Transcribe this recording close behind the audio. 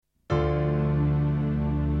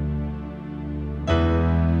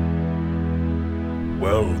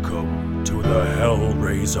Welcome to the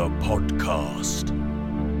Hellraiser podcast.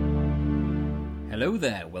 Hello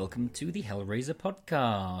there, welcome to the Hellraiser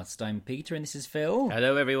podcast. I'm Peter and this is Phil.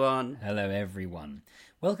 Hello, everyone. Hello, everyone.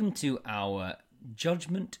 Welcome to our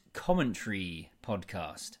Judgment Commentary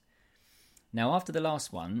podcast. Now, after the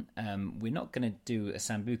last one, we're not going to do a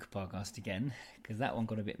Sambuca podcast again, because that one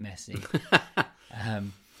got a bit messy.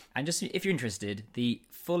 And just if you're interested, the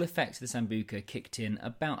full effects of the Sambuca kicked in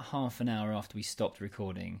about half an hour after we stopped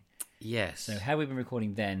recording. Yes. So had we been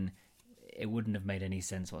recording then, it wouldn't have made any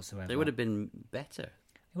sense whatsoever. It would have been better. It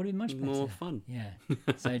would have been much better. More fun. Yeah.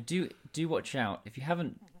 So do watch out. If you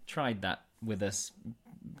haven't tried that with us,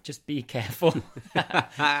 just be careful.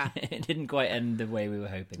 It didn't quite end the way we were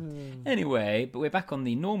hoping. Anyway, but we're back on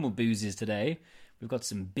the normal boozes today. We've got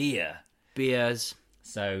some beer. Beers.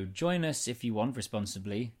 So join us if you want,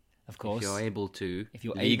 responsibly, of course. If you're able to. If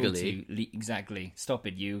you're legally. able to. Exactly. Stop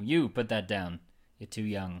it, you. You, put that down. You're too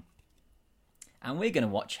young. And we're going to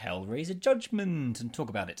watch Hellraiser Judgment and talk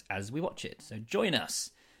about it as we watch it. So join us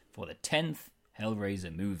for the 10th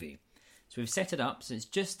Hellraiser movie. So we've set it up so it's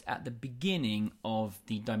just at the beginning of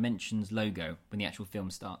the Dimensions logo when the actual film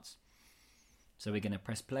starts. So we're going to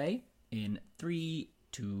press play in 3,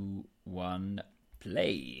 2, 1,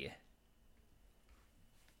 play.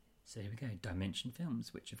 So here we go, Dimension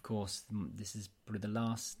Films, which of course this is probably the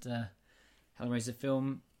last Hellraiser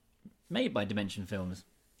film made by Dimension Films.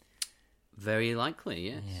 Very likely,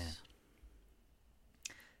 yes.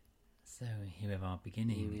 Yeah. So here we have our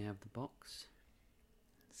beginning. Here we have the box.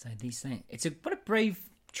 So these things, what a brave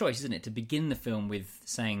choice, isn't it, to begin the film with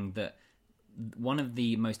saying that one of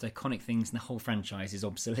the most iconic things in the whole franchise is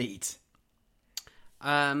obsolete.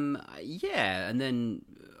 Yeah, and then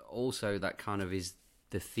also that kind of is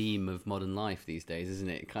the theme of modern life these days, isn't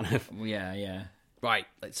it? Kind of. Yeah. Right,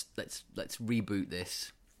 let's reboot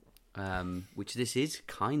this. Which this is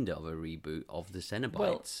kind of a reboot of the Cenobites.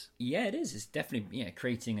 Well, yeah, it is. It's definitely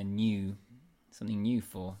creating something new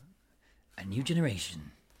for a new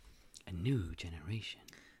generation. A new generation.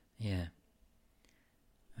 Yeah.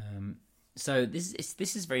 So this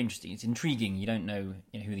is very interesting. It's intriguing. You don't know,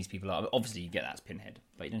 who these people are. Obviously, you get that's Pinhead,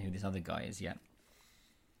 but you don't know who this other guy is yet.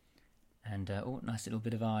 And nice little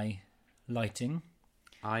bit of eye lighting.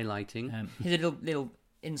 Eye lighting. Here's a little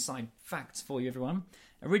inside facts for you, everyone.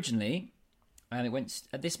 Originally, and it went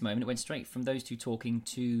straight from those two talking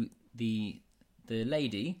to the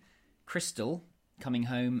lady, Crystal, coming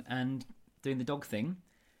home and doing the dog thing.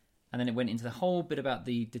 And then it went into the whole bit about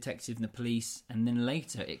the detective and the police, and then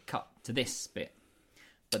later it cut to this bit.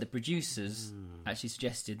 But the producers actually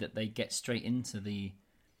suggested that they get straight into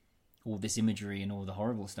all this imagery and all the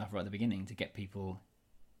horrible stuff right at the beginning to get people...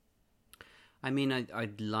 I mean,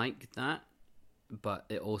 I'd like that, but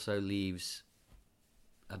it also leaves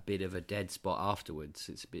a bit of a dead spot afterwards.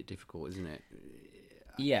 It's a bit difficult, isn't it?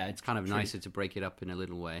 Yeah, it's kind of nicer to break it up in a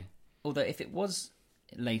little way. Although if it was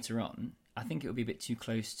later on, I think it would be a bit too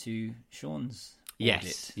close to Sean's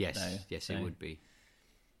Yes, audit, it would be.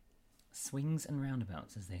 Swings and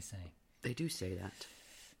roundabouts, as they say. They do say that.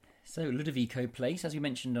 So, Ludovico Place, as we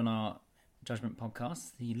mentioned on our Judgment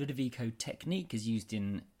podcast, the Ludovico technique is used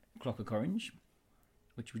in Clockwork Orange.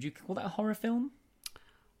 Which, would you call that a horror film?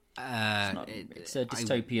 It's a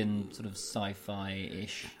dystopian sort of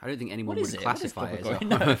sci-fi-ish. I don't think anyone would classify it as a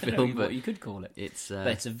horror horror film, but you could call it. But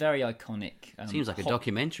it's a very iconic. Seems like a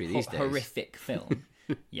documentary these days. Horrific film.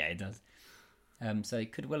 Yeah, it does. So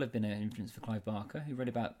it could well have been an influence for Clive Barker, who wrote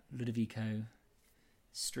about Ludovico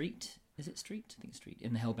Street. Is it Street? I think it's Street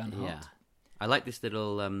in the Hellbound Heart. Yeah, I like this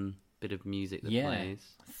little bit of music that plays.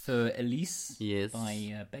 For Elise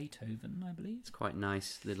by Beethoven, I believe. It's quite a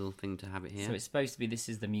nice little thing to have it here. So it's supposed to be, this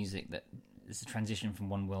is the music that is a transition from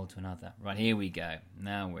one world to another. Right, here we go.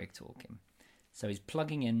 Now we're talking. So he's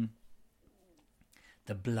plugging in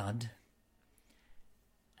the blood,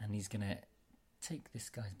 and he's going to take this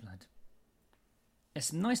guy's blood. There's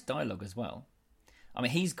some nice dialogue as well. I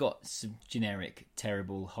mean, he's got some generic,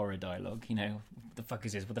 terrible horror dialogue. What the fuck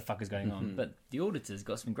is this? What the fuck is going on? But the auditor's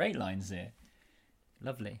got some great lines here.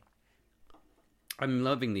 Lovely. I'm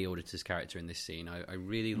loving the auditor's character in this scene. I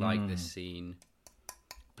really like this scene.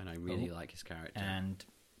 And I really like his character. And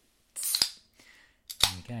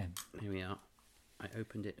there we go. Here we are. I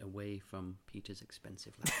opened it away from Peter's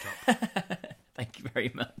expensive laptop. Thank you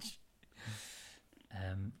very much.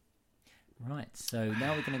 Right, so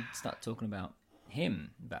now we're going to start talking about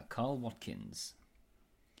him, about Carl Watkins,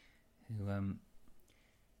 who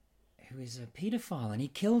is a paedophile, and he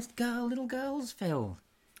kills little girls, Phil.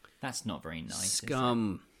 That's not very nice.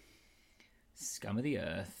 Scum. Scum of the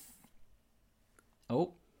earth.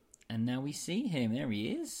 Oh, and now we see him. There he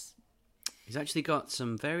is. He's actually got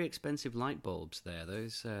some very expensive light bulbs there.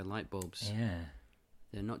 Those light bulbs,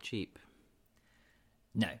 they're not cheap.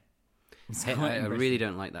 No. Hey, I really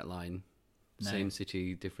don't like that line. No. Same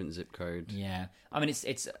city, different zip code. Yeah, I mean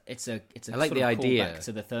it's a I like the idea callback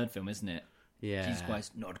to the third film, isn't it? Yeah, Jesus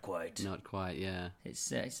Christ, not quite. Not quite. Yeah, It's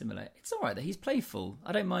similar. It's all right that he's playful.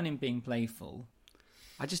 I don't mind him being playful.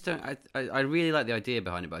 I just don't. I really like the idea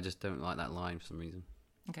behind it, but I just don't like that line for some reason.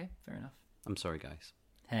 Okay, fair enough. I'm sorry, guys.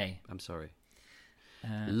 Hey, I'm sorry.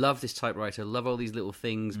 Love this typewriter. Love all these little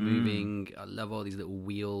things moving. I love all these little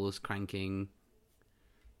wheels cranking.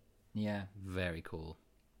 Yeah, Very cool.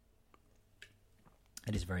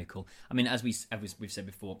 it is very cool. I mean, as we've said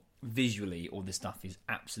before, visually, all this stuff is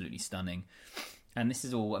absolutely stunning. And this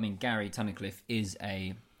is all. I mean, Gary Tunnicliffe is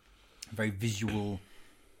a very visual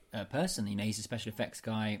person. You know, he's a special effects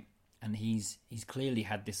guy, and he's clearly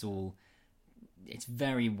had this all. It's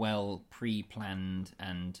very well pre-planned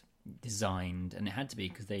and designed, and it had to be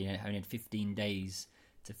because they only had 15 days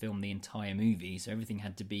to film the entire movie, so everything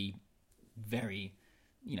had to be very,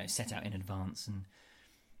 set out in advance, and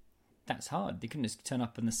that's hard. They couldn't just turn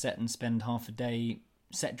up on the set and spend half a day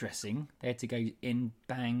set dressing. They had to go in,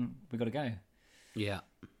 bang, we got to go. Yeah.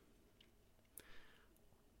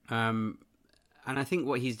 And I think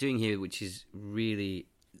what he's doing here, which is really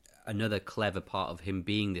another clever part of him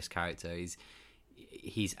being this character, is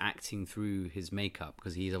he's acting through his makeup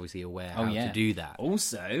because he's obviously aware how to do that.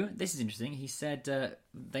 Also, this is interesting. He said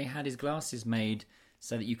they had his glasses made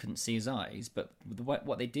so that you couldn't see his eyes, but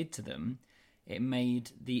what they did to them, it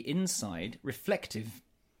made the inside reflective.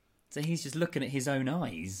 So he's just looking at his own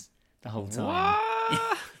eyes the whole time.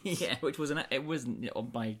 What? Yeah, which it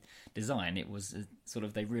wasn't by design. It was sort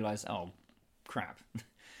of they realised, oh, crap.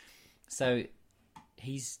 So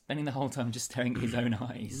he's spending the whole time just staring at his own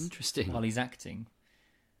eyes. Interesting. While he's acting.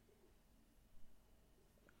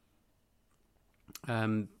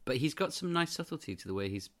 But he's got some nice subtlety to the way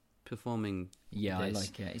he's performing. Yeah, this. I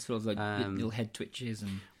like it. It's sort of like little head twitches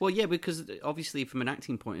and. Well, yeah, because obviously from an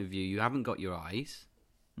acting point of view, you haven't got your eyes.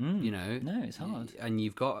 No, it's hard. And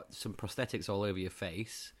you've got some prosthetics all over your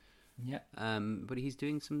face. Yeah. But he's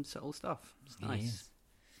doing some subtle stuff. It's He nice. is.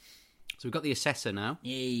 So we've got the assessor now.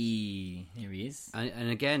 Yay! Here he is.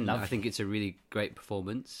 And again, Lovely. I think it's a really great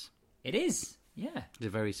performance. It is. Yeah. It's a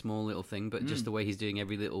very small little thing, but just the way he's doing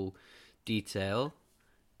every little detail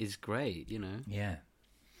is great, Yeah.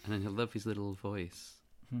 And I love his little voice.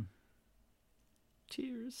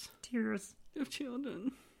 Tears of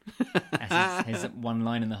children. That's his one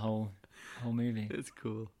line in the whole movie. It's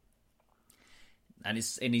cool. And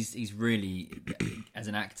he's really, as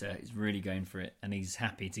an actor, he's really going for it, and he's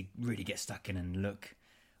happy to really get stuck in and look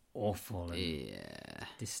awful and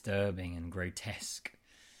disturbing and grotesque.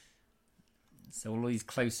 So all these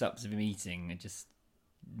close-ups of him eating are just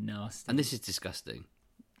nasty. And this is disgusting.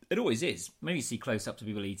 It always is. When you see close-ups of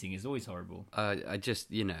people eating, it's always horrible. I just,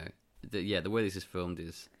 the way this is filmed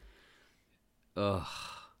is,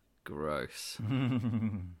 gross.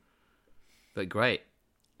 But great.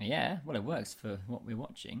 Yeah, well, it works for what we're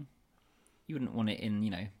watching. You wouldn't want it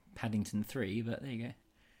in, Paddington 3, but there you go.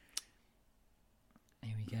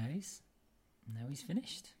 Here he goes. Now he's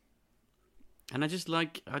finished. And I just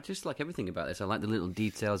like everything about this. I like the little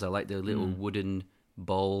details. I like the little wooden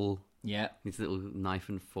bowl. Yeah. His little knife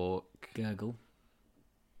and fork. Gurgle.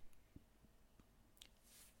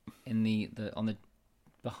 In the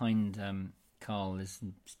behind Carl, there's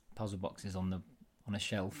some puzzle boxes on a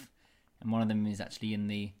shelf, and one of them is actually in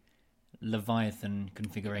the Leviathan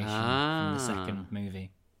configuration from the second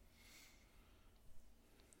movie.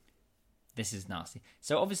 This is nasty.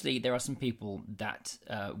 So obviously there are some people that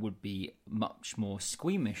would be much more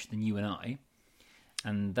squeamish than you and I,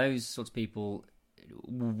 and those sorts of people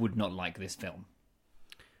would not like this film.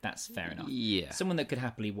 That's fair enough. Yeah. Someone that could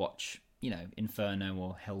happily watch, Inferno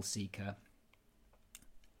or Hellseeker.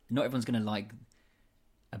 Not everyone's going to like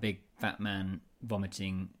a big fat man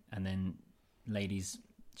vomiting and then ladies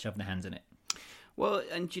shoving their hands in it. Well,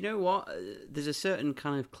 and do you know what? There's a certain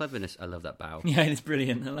kind of cleverness. I love that bow. Yeah, it's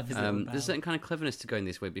brilliant. I love his little bow. There's a certain kind of cleverness to going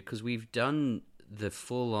this way because we've done the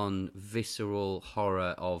full-on visceral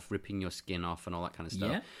horror of ripping your skin off and all that kind of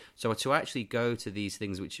stuff. Yeah. So to actually go to these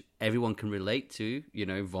things which everyone can relate to,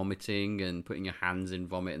 vomiting and putting your hands in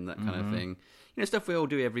vomit and that kind of thing, stuff we all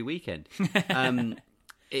do every weekend.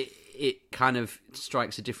 It kind of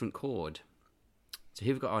strikes a different chord. So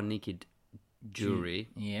here we've got our naked jewelry.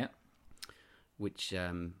 Yeah. Which,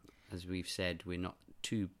 as we've said, we're not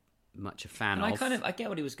too much a fan and of. I get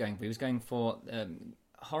what he was going for. He was going for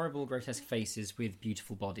horrible, grotesque faces with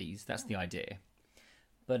beautiful bodies. That's the idea.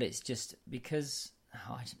 But it's just because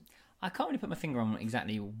I can't really put my finger on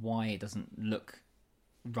exactly why it doesn't look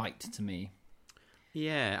right to me.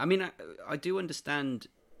 Yeah, I mean, I do understand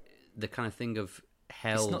the kind of thing of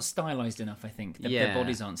hell. It's not stylized enough, I think. Their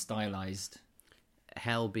bodies aren't stylized.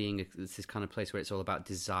 Hell being this kind of place where it's all about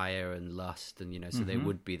desire and lust, and so there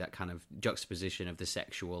would be that kind of juxtaposition of the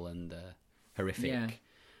sexual and the horrific. Yeah.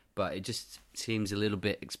 But it just seems a little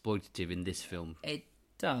bit exploitative in this film. It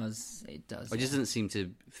does. It does. It just doesn't seem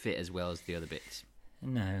to fit as well as the other bits.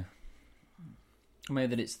 No.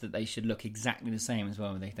 Maybe that it's that they should look exactly the same as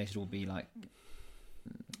well. They should all be like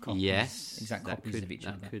copies, exact copies of each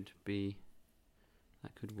other.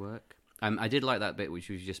 That could work. I did like that bit which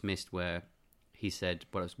we just missed where he said,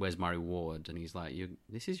 "Where's my reward?" And he's like,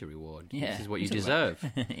 "This is your reward. Yeah, this is what you deserve."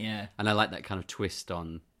 Yeah, and I like that kind of twist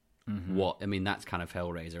on that's kind of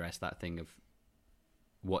Hellraiser-esque, that thing of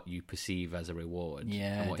what you perceive as a reward.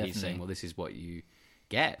 Yeah, and what definitely. he's saying, well, this is what you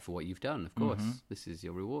get for what you've done. Of course, this is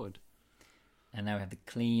your reward. And now we have the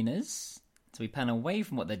cleaners. So we pan away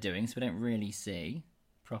from what they're doing, so we don't really see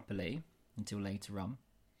properly until later on.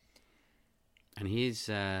 And he's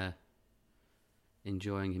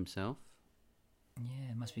enjoying himself.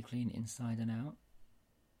 Yeah, it must be clean inside and out.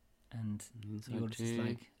 And Inside you're just too.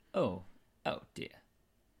 like, oh dear.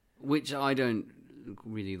 Which I don't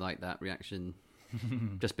really like that reaction.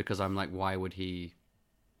 Just because I'm like, why would he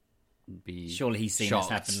be Surely he's seen shocked?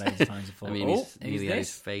 this happen loads of times before. I mean, he's nearly had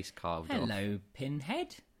his face carved off. Hello,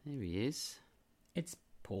 Pinhead. There he is. It's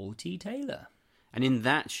Paul T. Taylor. And in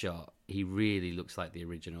that shot, he really looks like the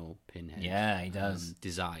original Pinhead. Yeah, he does.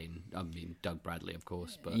 Design. I mean, Doug Bradley, of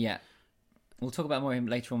course. But Yeah. We'll talk about more of him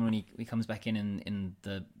later on when he comes back in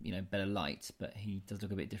the better light, but he does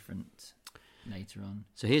look a bit different later on.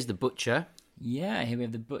 So here's the Butcher. Yeah, here we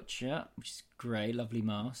have the Butcher, which is grey, lovely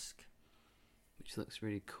mask. Which looks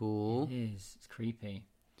really cool. It is. It's creepy.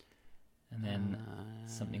 And then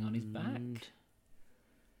something on his back. And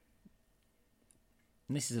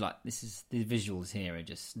this is the visuals here are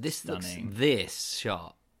just stunning. This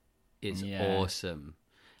shot is awesome.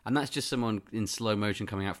 And that's just someone in slow motion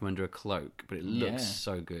coming out from under a cloak, but it looks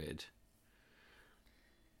so good.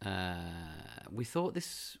 We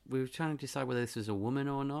were trying to decide whether this was a woman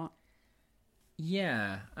or not.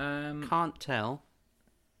 Yeah. Can't tell.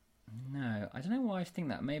 No, I don't know why I think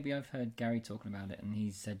that. Maybe I've heard Gary talking about it and he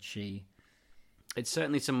said she. It's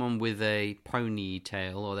certainly someone with a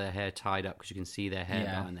ponytail or their hair tied up because you can see their hair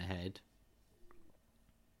behind their head.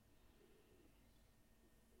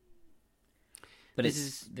 But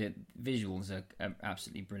the visuals are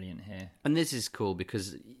absolutely brilliant here. And this is cool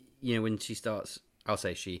because, when she starts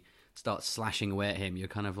slashing away at him, you're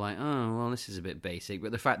kind of like, oh, well, this is a bit basic.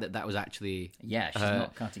 But the fact that was actually... Yeah, she's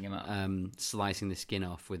not cutting him up. Slicing the skin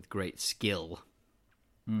off with great skill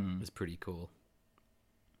was pretty cool.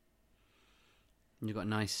 You've got a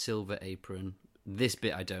nice silver apron. This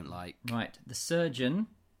bit I don't like. Right, the surgeon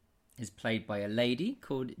is played by a lady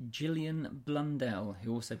called Gillian Blundell,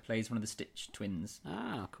 who also plays one of the Stitch twins.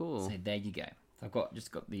 Ah, cool. So there you go. So I've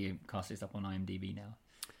just got the cast list up on IMDb now,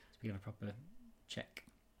 so we have a proper check.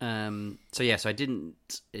 So I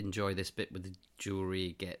didn't enjoy this bit with the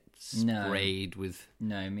jewelry get sprayed with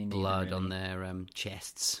blood on their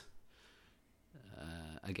chests.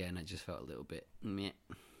 Again, I just felt a little bit meh.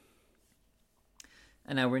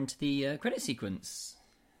 And now we're into the credit sequence.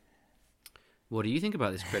 What do you think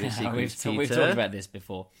about this credit sequence, Peter? We've talked about this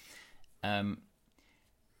before. Now,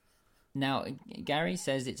 Gary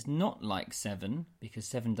says it's not like 7 because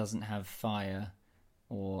 7 doesn't have fire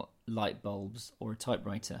or light bulbs or a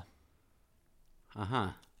typewriter.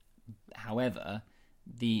 However,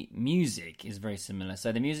 the music is very similar.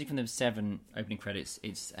 So the music from the 7 opening credits,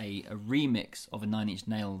 it's a remix of a Nine Inch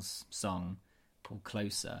Nails song called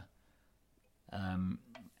Closer.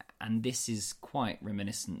 And this is quite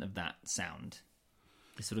reminiscent of that sound.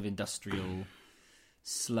 This sort of industrial,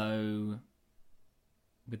 slow,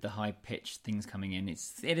 with the high-pitched things coming in.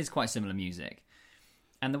 It is quite similar music.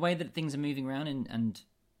 And the way that things are moving around and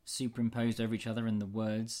superimposed over each other and the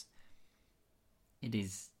words, it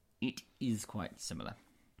is quite similar.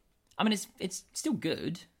 I mean, it's still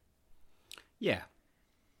good. Yeah.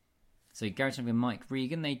 So Garrett and Mike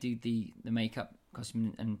Regan, they do the makeup,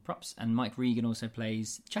 costume and props, and Mike Regan also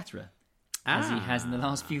plays Chatterer, as he has in the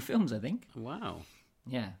last few films, I think. Wow.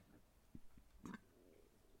 Yeah.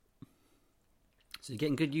 So you're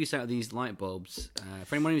getting good use out of these light bulbs.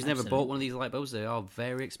 For anyone who's never bought one of these light bulbs, they are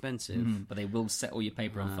very expensive. But they will set all your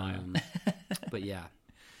paper on fire. But yeah.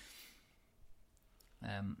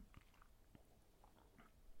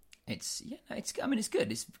 It's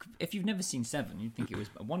good. If you've never seen 7, you'd think it was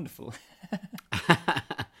wonderful.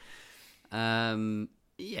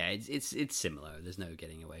 Yeah, it's similar. There's no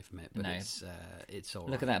getting away from it, but No. it's all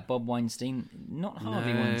Look right. at that, Bob Weinstein. Not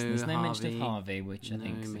Harvey No, Weinstein. There's no mention of Harvey. Harvey, which I No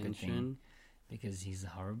think is a good thing. mention. Because he's a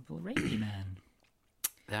horrible rapey man.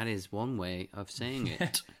 That is one way of saying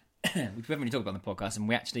it. Which we haven't really talked about on the podcast, and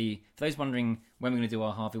we actually, for those wondering when we're going to do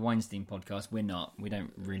our Harvey Weinstein podcast, we're not. We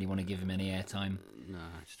don't really want to give him any airtime. No,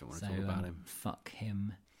 I just don't want to So, talk about him. fuck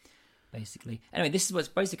him, basically. Anyway, this is what's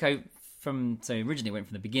supposed to go from. So originally it went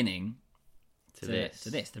from the beginning To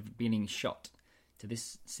this. the beginning shot to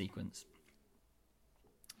this sequence,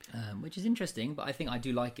 which is interesting. But I think I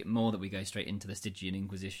do like it more that we go straight into the Stygian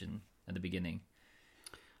Inquisition at the beginning.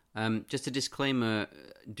 Just a disclaimer: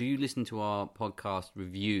 do you listen to our podcast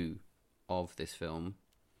review of this film?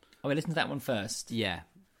 Oh, we listen to that one first. Yeah,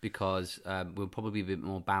 because we'll probably be a bit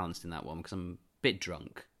more balanced in that one because I'm a bit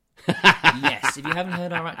drunk. Yes, if you haven't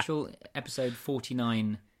heard our actual episode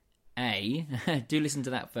 49A, do listen to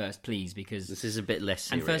that first, please, because... This is a bit less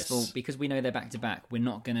serious. And first of all, because we know they're back-to-back, we're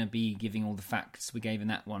not going to be giving all the facts we gave in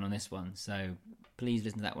that one on this one, so please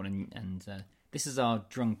listen to that one, and this is our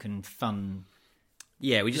drunken fun...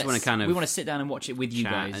 Yeah, we just want to kind of... We want to sit down and watch it with you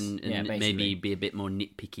chat guys. and yeah, maybe be a bit more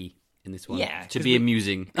nitpicky in this one. Yeah, to 'cause be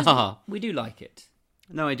amusing. we do like it.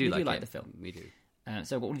 No, I do We do like it. the film. We do.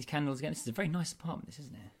 So I've got all these candles again. This is a very nice apartment, this,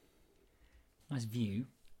 isn't it? Nice view.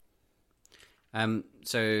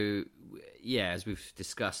 So, yeah, as we've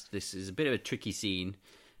discussed, this is a bit of a tricky scene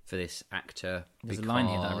for this actor. There's a line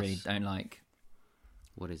here that I really don't like.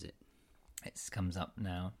 What is it? It comes up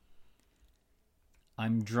now.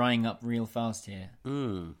 I'm drying up real fast here.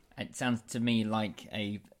 It sounds to me like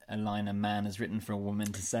a line a man has written for a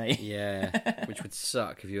woman to say. Yeah, which would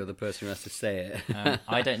suck if you're the person who has to say it.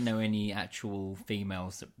 I don't know any actual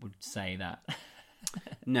females that would say that.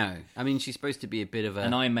 No, I mean, she's supposed to be a bit of a...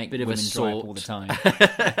 And I make bit women of a dry up sort. all the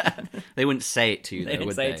time. They wouldn't say it to you, They though, didn't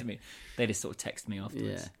would say they? it to me. They just sort of text me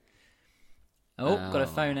afterwards. Yeah. Oh, got a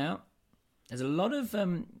phone out. There's a lot of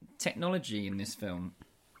technology in this film.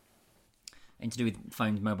 And to do with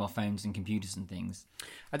phones, mobile phones and computers and things.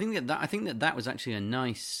 I think that was actually a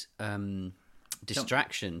nice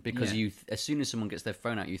distraction because Yeah. as soon as someone gets their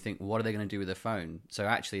phone out, you think, what are they going to do with their phone? So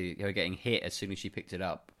actually, they were getting hit as soon as she picked it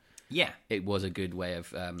up. Yeah. It was a good way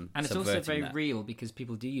of And it's also subverting very that. real because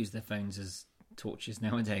people do use their phones as torches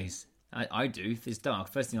nowadays. I do. If it's dark,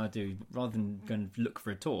 first thing I do, rather than go and look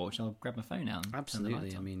for a torch, I'll grab my phone out and turn the Absolutely.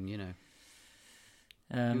 light I on. mean, you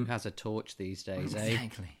know, who has a torch these days, eh?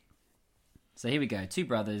 Exactly. So here we go. Two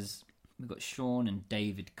brothers. We've got Sean and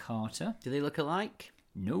David Carter. Do they look alike?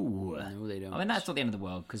 No. No, they don't. I mean, that's not the end of the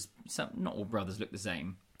world because not all brothers look the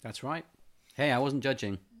same. That's right. Hey, I wasn't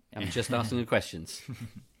judging. I'm just asking the questions.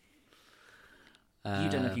 You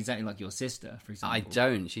don't look exactly like your sister, for example. I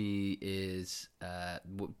don't. She is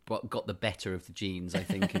what got the better of the genes, I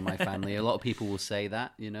think, in my family. A lot of people will say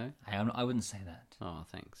that, you know. I wouldn't say that. Oh,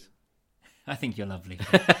 thanks. I think you're lovely.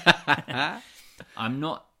 I'm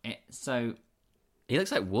not. So He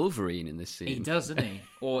looks like Wolverine in this scene. he does, doesn't he?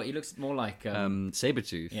 Or he looks more like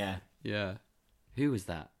Sabretooth. yeah. Yeah. Who was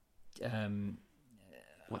that?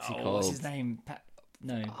 What's he called? What's his name?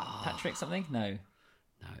 Patrick something? No,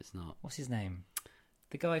 No, it's not. what's his name?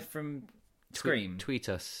 The guy from Scream. Tweet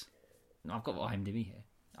us. No, I've got IMDb here.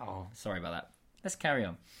 Oh, sorry about that. Let's carry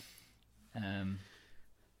on.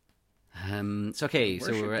 So okay, so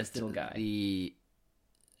Worship we're this at little guy. the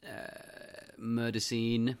murder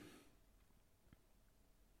scene.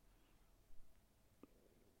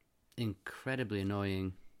 Incredibly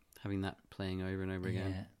annoying having that playing over and over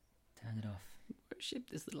again. Yeah, turn it off. Worship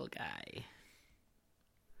this little guy.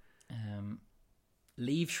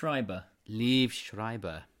 Liev Schreiber. Liev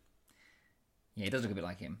Schreiber. Yeah, he does look a bit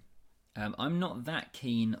like him. I'm not that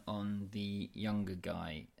keen on the younger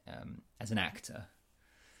guy as an actor.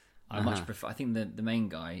 I much prefer. I think the main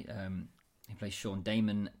guy who plays Sean,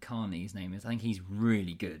 Damon Carney, his name is. I think he's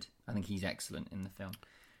really good. I think he's excellent in the film.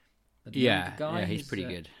 But the younger guy, he's pretty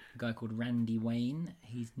good. A guy called Randy Wayne.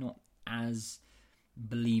 He's not as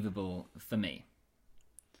believable for me.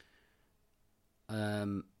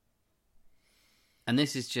 And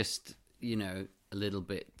this is just, you know, a little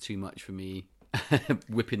bit too much for me.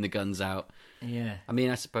 Whipping the guns out. Yeah. I mean,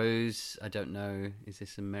 I suppose, I don't know, is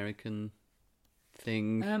this American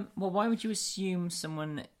thing? Well, why would you assume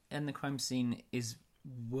someone in the crime scene is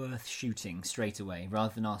worth shooting straight away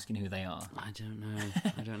rather than asking who they are? I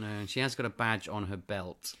don't know. She has got a badge on her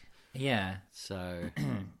belt. Yeah. So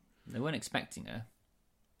They weren't expecting her.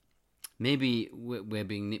 maybe we're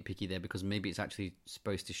being nitpicky there because maybe it's actually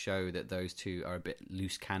supposed to show that those two are a bit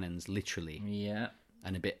loose cannons, literally, Yeah.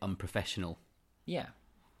 and a bit unprofessional. Yeah.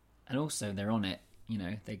 And also, they're on it. You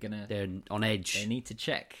know, they're They're on They edge. need to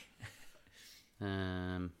check.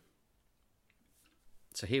 So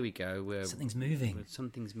here we go. Something's moving.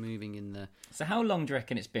 Something's moving in the... So how long do you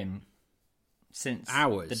reckon it's been since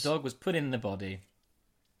Hours. the dog was put in the body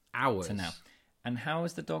Hours. to now? And how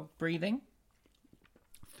is the dog breathing?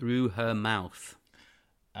 Through her mouth.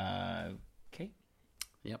 Okay.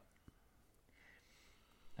 Yep.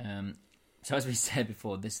 So as we said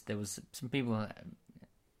before, there was some people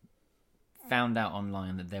found out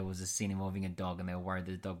online that there was a scene involving a dog, and they were worried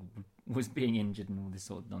that the dog was being injured and all this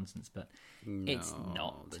sort of nonsense. But it's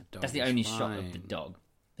not. That's the only shot of the dog.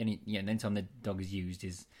 The only time the dog is used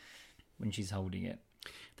is when she's holding it.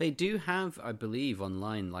 They do have, I believe,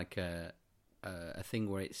 online like a thing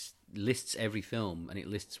where it lists every film and it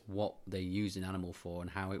lists what they used an animal for and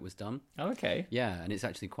how it was done. Oh, okay. Yeah, and it's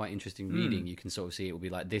actually quite interesting reading. You can sort of see it will be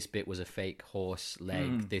like, this bit was a fake horse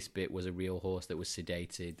leg, this bit was a real horse that was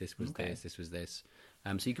sedated, this was this was this.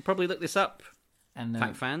 So you could probably look this up, and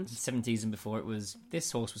fact fans. 70s and before, it was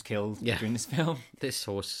this horse was killed during this film. This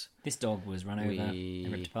dog was run over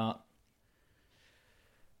and ripped apart.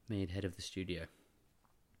 Made head of the studio.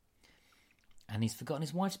 And he's forgotten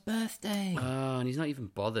his wife's birthday. Oh, and he's not even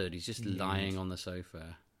bothered. He's just lying on the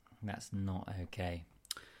sofa. That's not okay.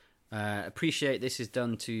 Appreciate this is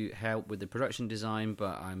done to help with the production design,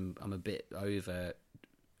 but I'm a bit over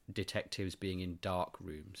detectives being in dark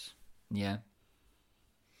rooms. Yeah.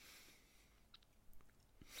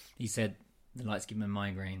 He said the lights give him a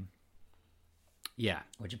migraine. Yeah.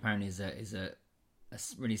 Which apparently is a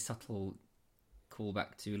really subtle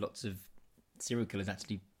callback to lots of serial killers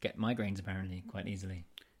actually get migraines apparently quite easily.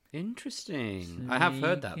 Interesting. I have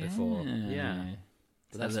heard that before. Yeah.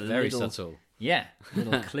 But that's very subtle. Yeah, a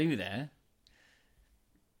little clue there.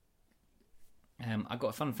 I got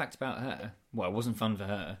a fun fact about her. Well, it wasn't fun for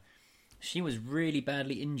her. She was really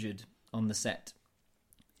badly injured on the set.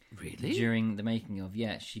 Really? During the making of,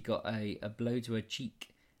 yeah. She got a blow to her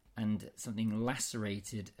cheek and something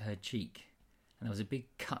lacerated her cheek. And there was a big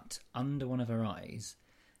cut under one of her eyes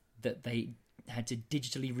that they had to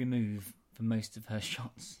digitally remove for most of her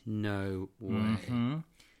shots. No way. Mm-hmm.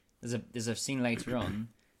 There's a scene later on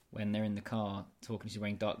when they're in the car talking. She's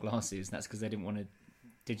wearing dark glasses. That's because they didn't want to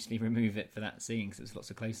digitally remove it for that scene because there was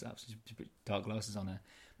lots of close-ups. So she put dark glasses on her.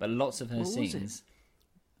 But lots of her scenes...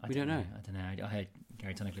 We don't know. I don't know. I heard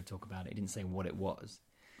Gary Tunnicliffe talk about it. He didn't say what it was.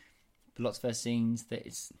 But lots of her scenes,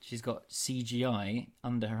 she's got CGI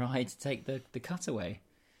under her eye to take the cut away.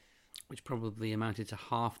 Which probably amounted to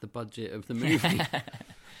half the budget of the movie.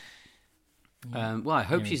 Well, I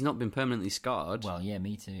hope she's not been permanently scarred. Well, yeah,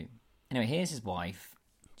 me too. Anyway, here's his wife.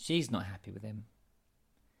 She's not happy with him.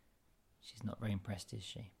 She's not very impressed, is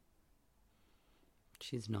she?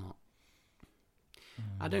 She's not.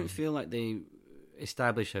 I don't feel like they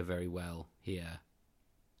establish her very well here.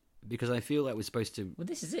 Because I feel like we're supposed to... Well,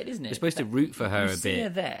 this is it, isn't it? We're supposed to root for her a bit. You see her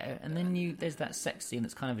there, and then there's that sex scene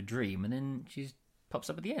that's kind of a dream, and then she's... pops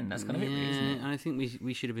up at the end. That's kind of it, really, isn't it? I think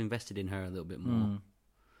we should have invested in her a little bit more.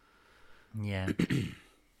 Yeah.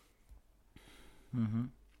 Well,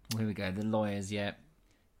 here we go. The lawyers,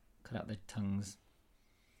 cut out their tongues.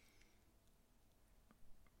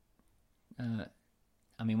 I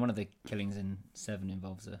mean, one of the killings in 7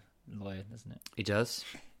 involves a lawyer, doesn't it? It does.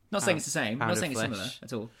 Not saying it's the same. Not saying it's similar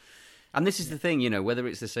at all. And this is the thing, whether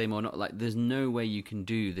it's the same or not. Like, there's no way you can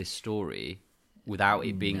do this story without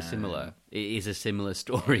it being similar. It is a similar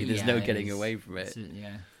story. There's no getting away from it.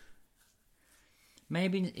 Yeah.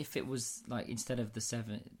 Maybe if it was like instead of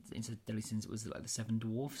Deadly Sins, it was like the 7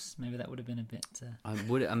 Dwarfs. Maybe that would have been a bit.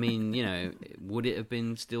 Would it have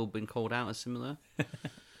still been called out as similar?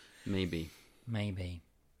 Maybe.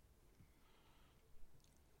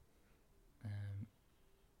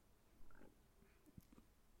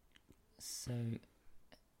 So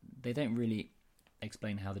they don't really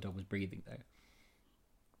explain how the dog was breathing, though.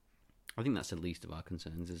 I think that's the least of our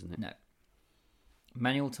concerns, isn't it? No.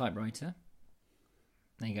 Manual typewriter.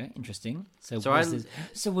 There you go. Interesting. So was this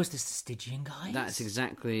the Stygian guys? That's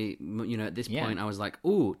exactly... at this point, I was like,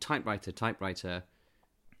 ooh, typewriter,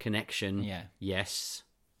 connection. Yeah. Yes.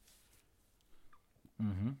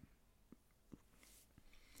 Mm-hmm.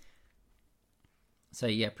 So,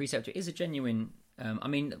 Preceptor is a genuine...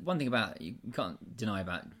 one thing about... You can't deny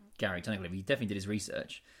about Gary Tunnicliffe, he definitely did his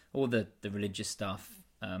research. All the religious stuff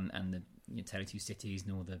and the Tale of Two Cities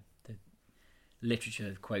and all the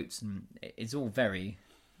literature quotes, and it's all very...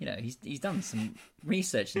 he's done some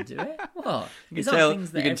research into it. What? You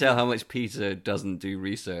can tell how much Peter doesn't do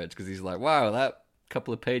research, because he's like, wow, that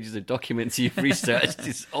couple of pages of documents you've researched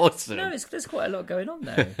is awesome. No, there's quite a lot going on,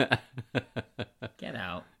 though. Get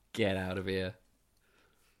out. Get out of here.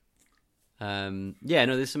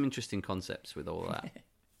 There's some interesting concepts with all that.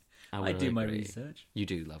 I do my research. You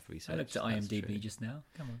do love research. I looked at IMDB just now.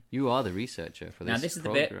 Come on. You are the researcher for this. Now this is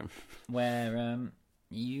program. The bit where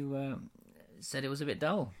you said it was a bit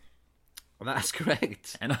dull. Well, that's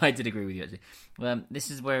correct. And I did agree with you, actually. This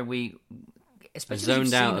is where we... Especially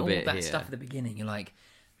zoned out a all bit that here. stuff at the beginning. You're like,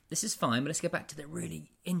 this is fine, but let's get back to the really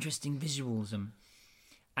interesting visuals.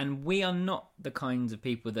 And we are not the kinds of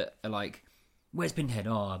people that are like, where's Pinhead?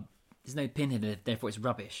 Oh, there's no Pinhead, therefore it's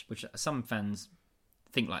rubbish, which some fans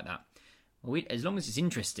think like that. Well, as long as it's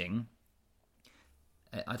interesting,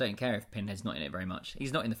 I don't care if Pinhead's not in it very much.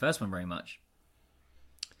 He's not in the first one very much.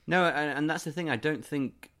 No, and that's the thing. I don't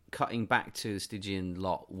think cutting back to the Stygian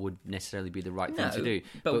lot would necessarily be the right thing to do.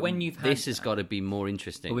 But when you've had this has got to be more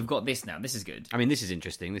interesting. Well, we've got this now. This is good. I mean, this is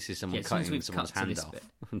interesting. This is someone cutting someone's hand off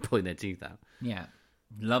and pulling their teeth out. Yeah.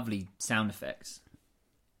 Lovely sound effects.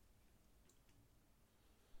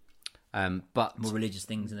 But more religious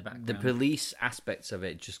things in the background. The police aspects of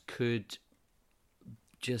it could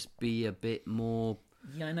be a bit more.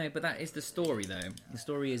 Yeah, I know, but that is the story, though. The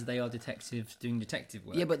story is they are detectives doing detective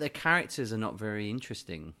work. Yeah, but their characters are not very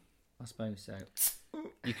interesting. I suppose so.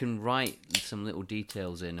 You can write some little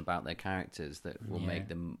details in about their characters that will make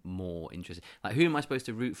them more interesting. Like, who am I supposed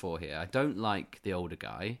to root for here? I don't like the older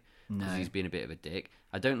guy because he's being a bit of a dick.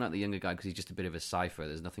 I don't like the younger guy because he's just a bit of a cipher.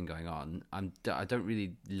 There's nothing going on. I don't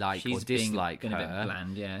really like or dislike her. A bit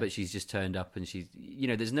bland, yeah. But she's just turned up and she's...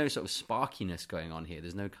 there's no sort of sparkiness going on here.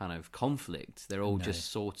 There's no kind of conflict. They're all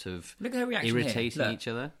just sort of Look at her reaction irritating each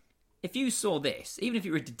other. If you saw this, even if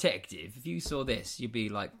you were a detective, if you saw this, you'd be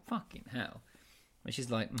like, fucking hell. But she's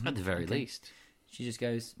like... At the very least. She just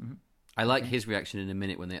goes... I like his reaction in a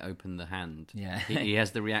minute when they open the hand. Yeah. He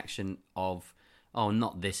has the reaction of... Oh,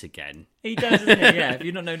 not this again. He does, doesn't he? Yeah, if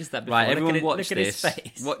you've not noticed that before. Right, everyone watch look this. At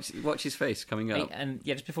his face. Watch his face coming up. And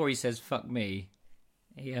just before he says, fuck me,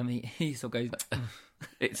 he sort of goes...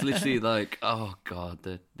 It's literally like, oh, God,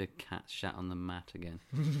 the cat shat on the mat again.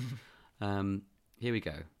 Here we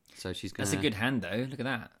go. So she's going That's a good hand, though. Look at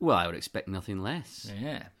that. Well, I would expect nothing less.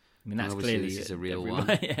 Yeah. I mean, that's obviously clearly... this is a real one.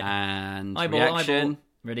 Yeah. And eyeball. reaction...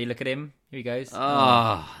 Ready, look at him. Here he goes.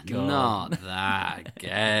 Oh not that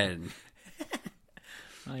again.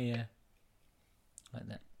 Oh, yeah. Like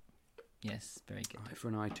that. Yes, very good. Eye for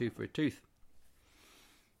an eye, tooth for a tooth.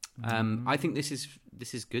 I think this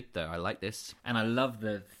is good, though. I like this. And I love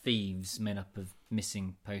the thieves made up of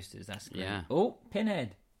missing posters. That's great. Yeah. Oh,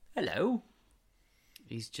 Pinhead. Hello.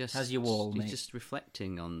 He's just... How's your wall, mate? He's just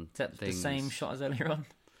reflecting on Is that things. the same shot as earlier on?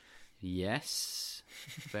 Yes.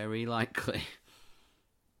 Very likely.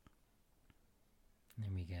 There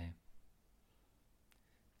we go.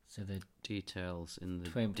 So the details in the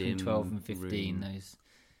between dim 12 and 15, room. those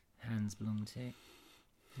hands belong to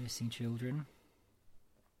missing children.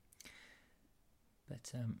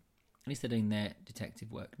 But at least they're doing their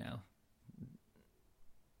detective work now.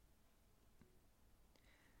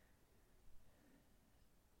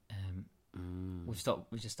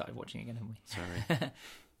 We've just started watching again, haven't we? Sorry.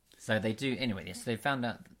 So they do anyway. Yes, they found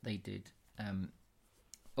out that they did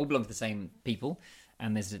all belong to the same people,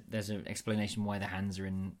 and there's an explanation why the hands are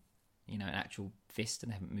in an actual fist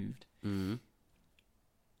and they haven't moved. Mm-hmm.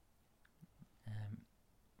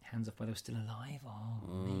 Hands off while they were still alive.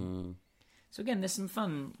 Man. So again, there's some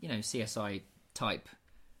fun, CSI type.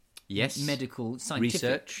 Yes. Medical,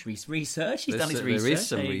 scientific research. He's done his research. There is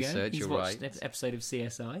some there you research. He's You're watched right. an episode of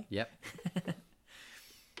CSI. Yep.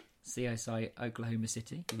 CSI Oklahoma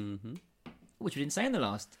City. Mm-hmm. Which we didn't say in the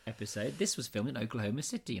last episode. This was filmed in Oklahoma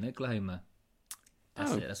City, in Oklahoma.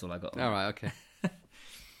 That's it. That's all I got. All right. Okay.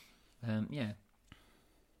 Yeah.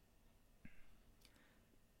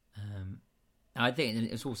 I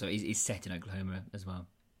think it's also it's set in Oklahoma as well,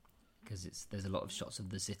 because there's a lot of shots of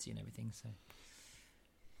the city and everything. So,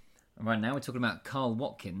 and right now we're talking about Carl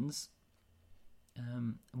Watkins.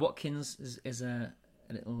 Watkins is a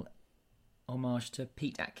little homage to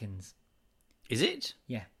Pete Atkins. Is it?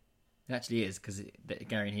 Yeah, it actually is, because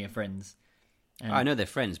Gary and he are friends. And I know they're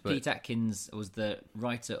friends, but Pete Atkins was the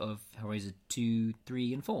writer of Hellraiser 2,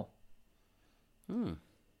 3, and 4. And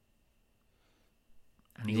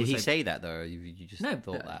did he say that though? Or you just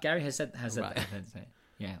thought that? Gary has said Right. that.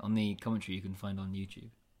 Yeah, on the commentary you can find on YouTube.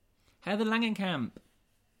 Heather Langenkamp.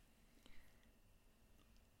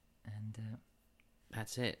 And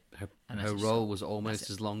that's it. Her that's role was almost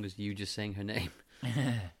as long as you just saying her name.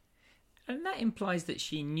 and that implies that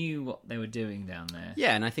she knew what they were doing down there.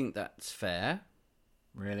 Yeah, and I think that's fair.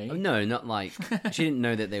 Really? Oh, no, not like she didn't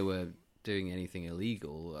know that they were doing anything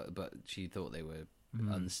illegal, but she thought they were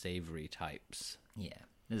unsavory types. Yeah.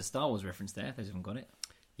 There's a Star Wars reference there, if those haven't got it.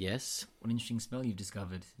 Yes. One interesting spell you've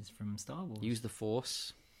discovered is from Star Wars. Use the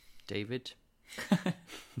Force, David.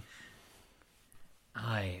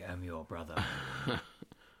 I am your brother.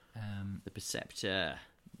 The Perceptor.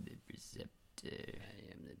 The Preceptor.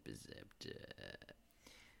 I am the Perceptor.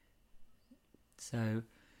 So,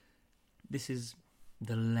 this is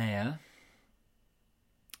the lair.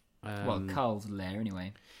 Well, Carl's lair,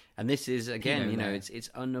 anyway. And this is, again, Pinot you know, lair. it's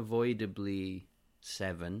unavoidably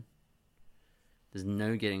Seven. There's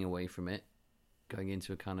no getting away from it. Going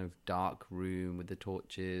into a kind of dark room with the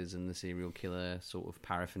torches and the serial killer sort of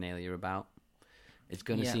paraphernalia about. It's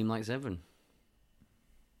going to seem like Seven.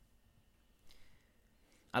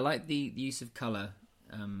 I like the use of colour.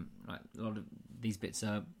 Like a lot of these bits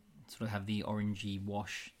are sort of have the orangey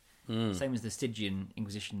wash. Same as the Stygian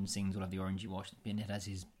Inquisition scenes will have the orangey wash. Pinhead has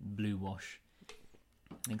his blue wash.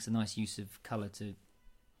 I think it's a nice use of colour to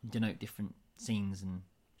denote different scenes and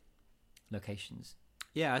locations.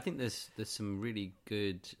 Yeah, I think there's some really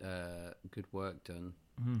good work done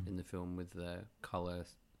in the film with the colour,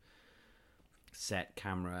 set,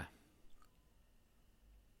 camera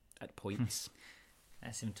at points.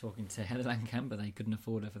 That's him talking to Heather Langenkamp, but they couldn't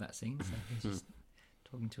afford her for that scene, so he's just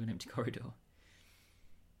talking to an empty corridor.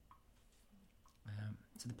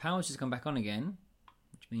 So the power's just gone back on again,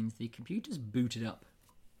 which means the computer's booted up.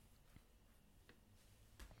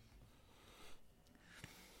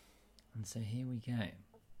 And so here we go.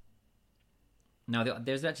 Now,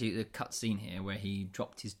 there's actually a cut scene here where he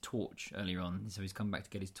dropped his torch earlier on, so he's come back to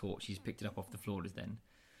get his torch. He's picked it up off the floor just then.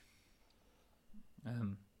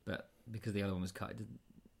 But because the other one was cut, it didn't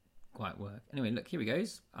quite work. Anyway, look, here he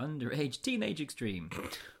goes. Underage Teenage Extreme.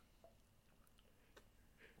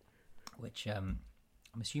 Which I'm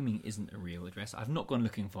assuming isn't a real address. I've not gone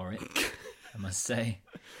looking for it, I must say.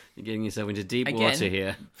 You're getting yourself into deep Again, water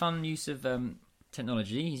here. Fun use of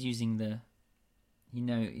technology. He's using the...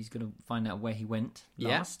 he's got to find out where he went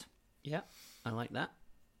last. Yeah, I like that.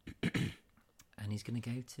 And he's going to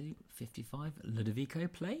go to 55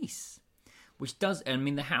 Ludovico Place. Which does... I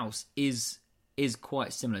mean, the house is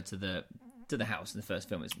quite similar to the house in the first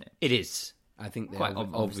film, isn't it? It is. I think they Quite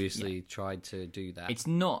obviously tried to do that. It's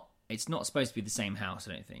not supposed to be the same house,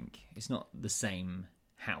 I don't think. It's not the same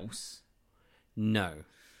house. No.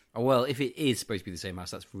 Well, if it is supposed to be the same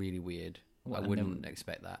house, that's really weird. Well, I wouldn't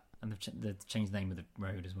expect that. And they've changed the name of the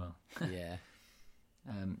road as well. Yeah.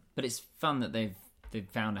 But it's fun that they've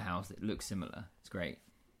found a house that looks similar. It's great.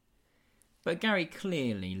 But Gary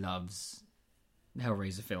clearly loves the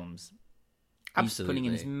Hellraiser films. He's Absolutely. putting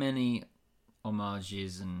in as many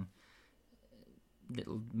homages and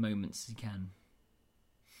little moments as he can.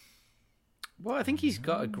 Well, I think he's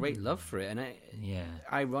got a great love for it, and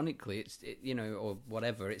ironically, it's or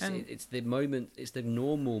whatever. It's the moment, it's the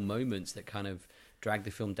normal moments that kind of drag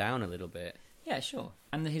the film down a little bit. Yeah, sure.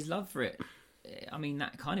 And his love for it, I mean,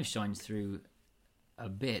 that kind of shines through a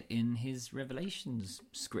bit in his Revelations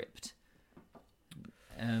script.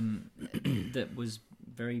 That was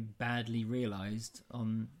very badly realised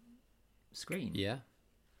on screen. Yeah.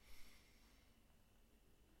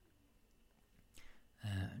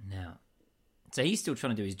 Now, so he's still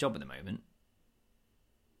trying to do his job at the moment.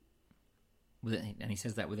 And he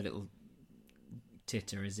says that with a little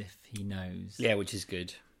titter as if he knows. Yeah, which is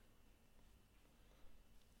good.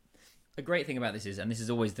 A great thing about this is, and this is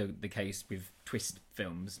always the case with twist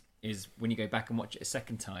films, is when you go back and watch it a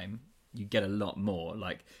second time, you get a lot more.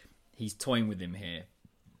 Like, he's toying with him here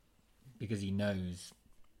because he knows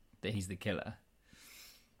that he's the killer.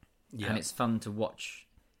 Yeah. And it's fun to watch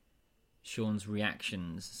Sean's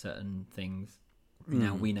reactions to certain things.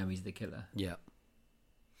 Now we know he's the killer. Yeah.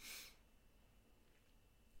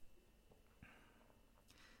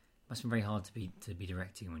 Must be very hard to be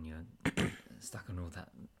directing when you're stuck on all that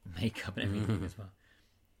makeup and everything as well.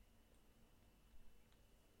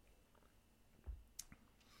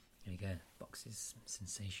 There you go. Boxes,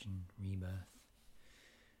 Sensation, Rebirth.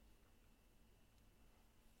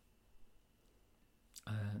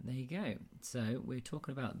 There you go. So we're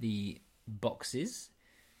talking about the boxes.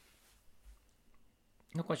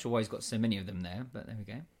 Not quite sure why he's got so many of them there, but there we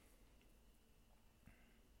go.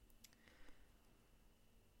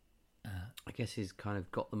 I guess he's kind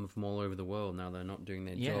of got them from all over the world now. They're not doing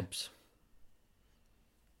their jobs.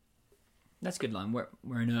 That's a good line. Where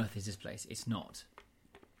on earth is this place? It's not.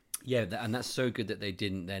 Yeah, and that's so good that they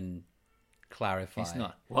didn't then clarify. It's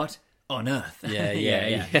not. What? On earth? Yeah.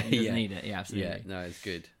 He doesn't need it. Yeah, absolutely. Yeah, no, it's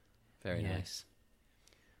good. Very nice.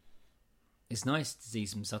 It's nice to see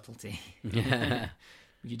some subtlety. Which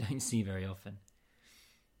you don't see very often.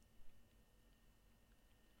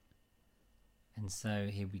 And so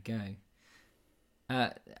here we go.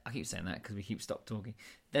 I keep saying that because we keep stop talking.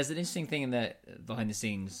 There's an interesting thing in the behind the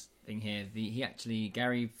scenes thing here.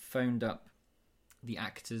 Gary phoned up the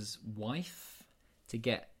actor's wife to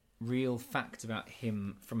get real facts about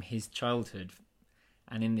him from his childhood.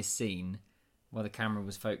 And in this scene, while the camera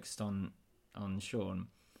was focused on Sean,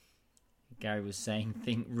 Gary was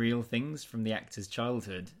saying real things from the actor's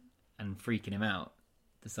childhood and freaking him out.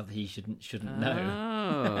 The stuff that he shouldn't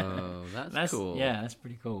know. Oh, that's cool. Yeah, that's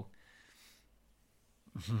pretty cool.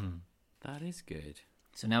 That is good.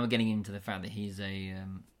 So now we're getting into the fact that he's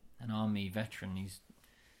an army veteran. He's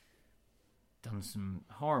done some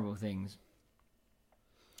horrible things.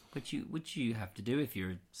 Which you have to do if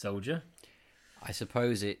you're a soldier. I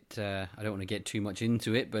suppose it. I don't want to get too much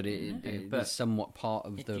into it, but it's somewhat part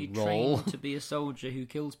of the role. Train to be a soldier who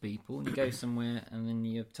kills people, and you go somewhere, and then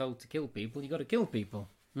you're told to kill people, you got to kill people.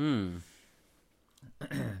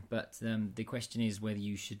 But the question is whether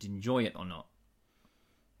you should enjoy it or not.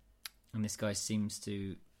 And this guy seems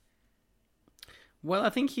to. Well, I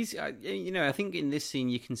think he's. I think in this scene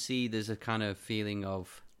you can see there's a kind of feeling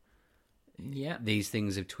of. Yeah, these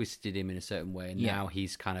things have twisted him in a certain way, and now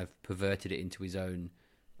he's kind of perverted it into his own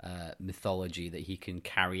mythology that he can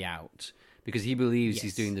carry out because he believes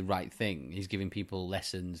he's doing the right thing. He's giving people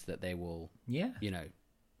lessons that they will,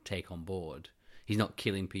 take on board. He's not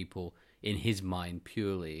killing people in his mind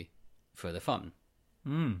purely for the fun.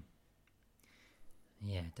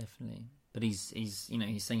 Yeah, definitely. But he's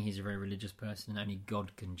saying he's a very religious person and only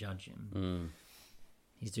God can judge him.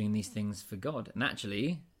 He's doing these things for God, and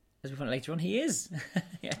actually. As we find out later on, he is.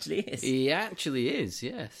 He actually is. He actually is,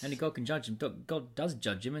 yes. Only God can judge him. God does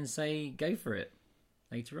judge him and say, go for it,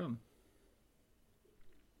 later on.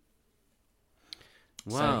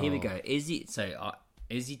 Wow. So here we go. Is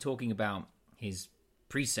he talking about his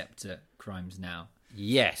preceptor crimes now?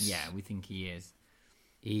 Yes. Yeah, we think he is.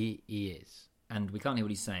 He is. And we can't hear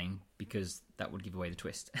what he's saying because that would give away the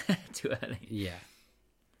twist too early. Yeah.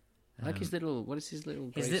 I like his little. What is his little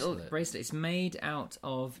bracelet? His little bracelet. It's made out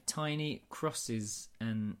of tiny crosses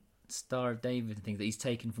and Star of David and things that he's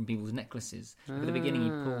taken from people's necklaces. At the beginning, he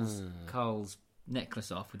pulls Carl's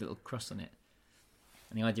necklace off with a little cross on it,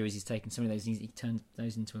 and the idea is he's taken some of those and he turned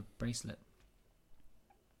those into a bracelet.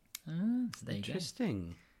 So there you go.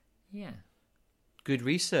 Interesting. Yeah. Good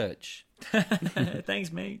research.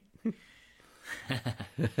 Thanks, mate.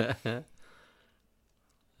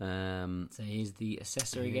 So here's the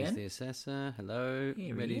assessor again. Here's the assessor. Hello.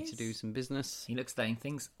 Here Ready to do some business. He looks at that and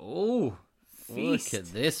thinks, oh, feast. Look at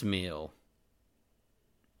this meal.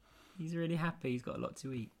 He's really happy. He's got a lot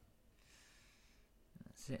to eat.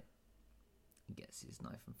 That's it. He gets his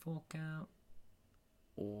knife and fork out.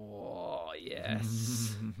 Oh,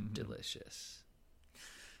 yes. Delicious.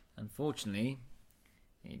 Unfortunately,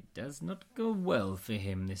 it does not go well for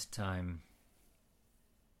him this time.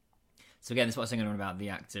 So again, that's what I was saying about the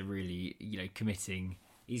actor really, committing.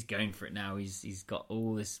 He's going for it now. He's got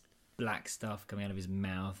all this black stuff coming out of his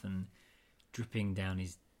mouth and dripping down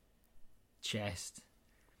his chest.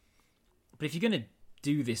 But if you're going to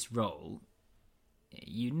do this role,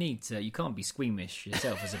 you can't be squeamish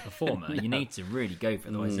yourself as a performer. No. You need to really go for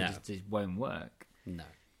it, otherwise it just won't work. No.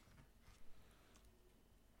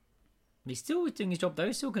 But he's still doing his job though.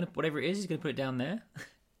 He's still going to, whatever it is, he's going to put it down there.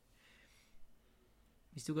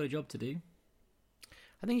 He's still got a job to do.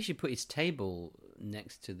 I think he should put his table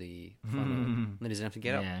next to the funnel. Then he doesn't have to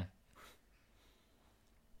get up. Yeah.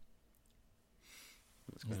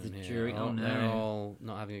 What's going the on here? jury. Oh, no. They're all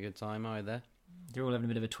not having a good time either. They're all having a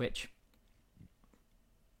bit of a twitch.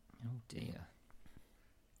 Oh dear.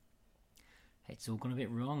 It's all gone a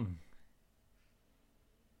bit wrong.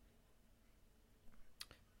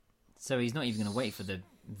 So he's not even going to wait for the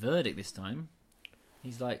verdict this time.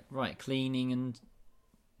 He's like, right, cleaning and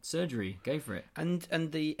surgery, go for it. And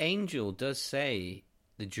the angel does say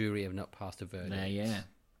the jury have not passed a verdict. Yeah.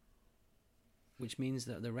 Which means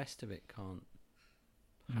that the rest of it can't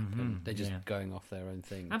happen. They're just going off their own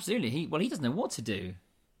thing. Absolutely. He doesn't know what to do.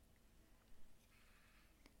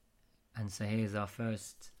 And so here's our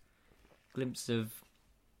first glimpse of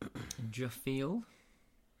Jaffiel.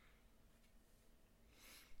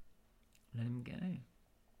 Let him go.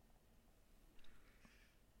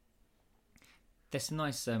 There's some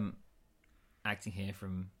nice acting here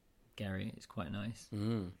from Gary. It's quite nice.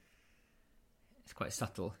 It's quite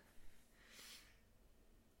subtle.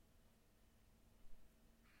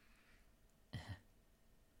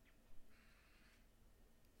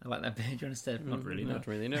 I like that bit. Do you understand? Not really. Not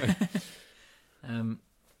really, no. It's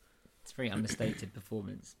a very understated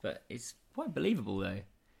performance, but it's quite believable, though.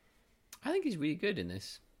 I think he's really good in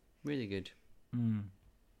this. Really good. And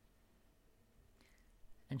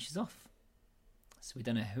she's off. So we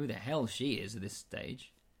don't know who the hell she is at this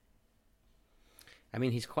stage. I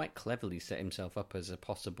mean, he's quite cleverly set himself up as a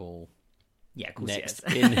possible Yeah, of course next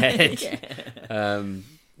he has. Pinhead. Yeah.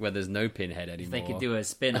 Where there's no Pinhead anymore. If they could do a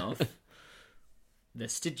spin-off, the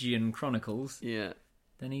Stygian Chronicles, Yeah.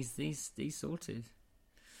 then he's sorted.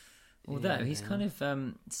 Although he's kind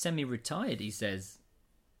of semi-retired, he says.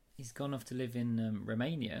 He's gone off to live in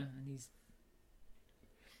Romania, and he's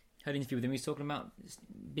heard an interview with him. He's talking about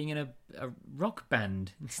being in a rock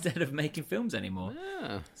band instead of making films anymore.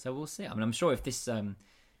 Yeah. So we'll see. I mean, I'm sure if this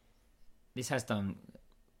has done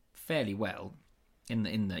fairly well in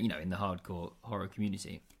the in the hardcore horror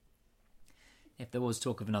community, if there was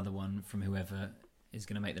talk of another one from whoever is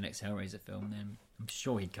going to make the next Hellraiser film, then I'm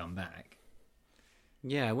sure he'd come back.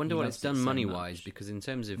 Yeah, I wonder what it's done so money-wise, much. because in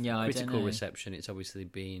terms of Yeah, critical reception, it's obviously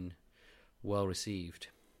been well received.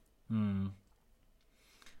 Well,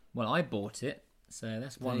 I bought it, so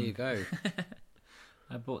that's one. There you go.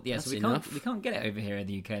 I bought so That's we enough. can't get it over here in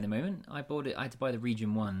the UK at the moment. I bought it. I had to buy the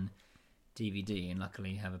Region 1 DVD, and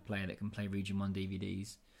luckily have a player that can play Region 1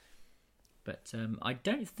 DVDs. But I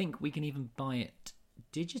don't think we can even buy it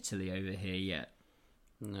digitally over here yet.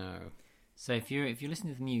 No. So if you're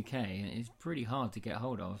listening to the UK, it's pretty hard to get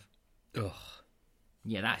hold of. Ugh.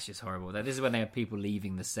 Yeah, that's just horrible. This is when they had people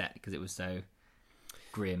leaving the set because it was so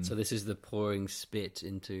grim. So this is the pouring spit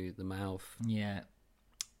into the mouth. Yeah.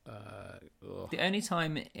 The only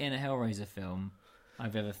time in a Hellraiser film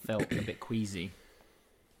I've ever felt a bit queasy,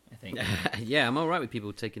 I think. Yeah, I'm all right with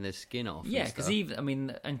people taking their skin off. Yeah, because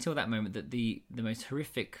until that moment, that the most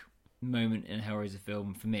horrific moment in a Hellraiser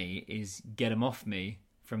film for me is "Get 'Em Off Me"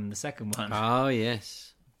 from the second one. Oh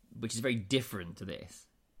yes, which is very different to this.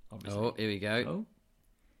 Obviously. Oh, here we go. Oh,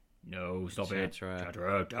 no! Stop it, Chatterer.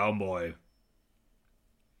 Chatterer, down boy.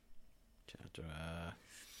 Chatterer.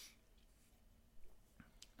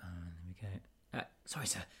 There we go. Sorry,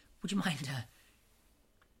 sir. Would you mind?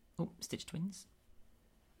 Stitch Twins.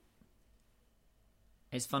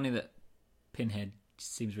 It's funny that Pinhead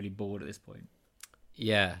seems really bored at this point.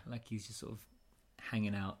 Yeah. Like he's just sort of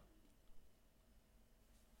hanging out.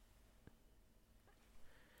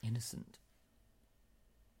 Innocent.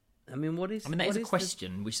 I mean, that is a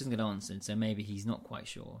question which doesn't get answered, so maybe he's not quite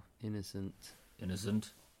sure. Innocent.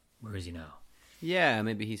 Innocent? Where is he now? Yeah,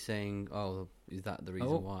 maybe he's saying, oh, is that the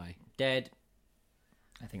reason why? Dead.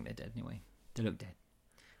 I think they're dead anyway. They look dead.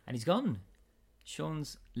 And he's gone.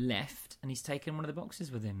 Sean's left, and he's taken one of the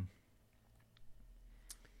boxes with him.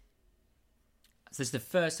 So this is the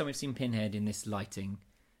first time we've seen Pinhead in this lighting.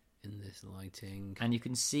 And you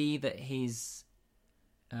can see that his...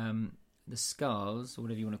 the scars, or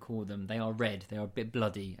whatever you want to call them, they are red. They are a bit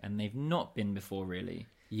bloody, and they've not been before, really.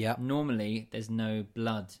 Yeah. Normally, there's no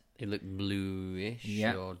blood. They look bluish.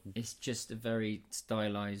 Yeah. It's just a very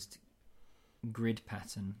stylized grid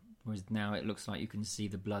pattern, whereas now it looks like you can see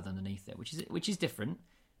the blood underneath it, which is different.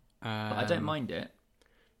 But I don't mind it.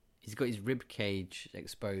 He's got his rib cage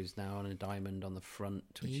exposed now on a diamond on the front,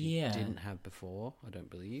 which he didn't have before, I don't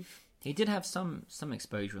believe. He did have some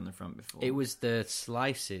exposure on the front before. It was the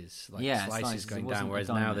slices, slices going down, whereas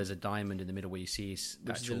now there's a diamond in the middle where you see his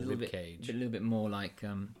actual rib cage. A little bit more like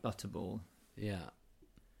Butterball. Yeah.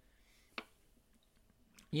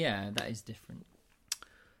 Yeah, that is different.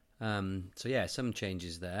 So yeah, some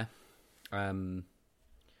changes there. The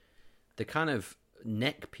kind of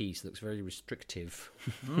neck piece looks very restrictive.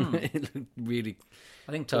 It looked really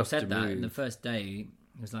I think tough Paul said to that move. in the first day.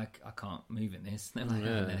 He was like, I can't move in this. They're like,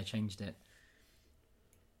 and then they changed it.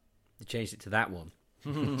 They changed it to that one.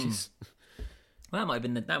 Which is... Well, that might have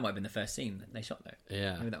been the first scene that they shot though.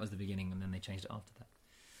 Yeah. Maybe that was the beginning, and then they changed it after that.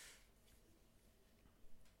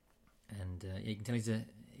 And you can tell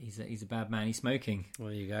he's a bad man. He's smoking. Well,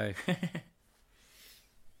 there you go.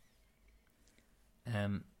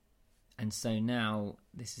 And so now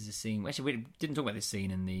this is a scene. Actually, we didn't talk about this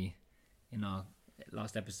scene in our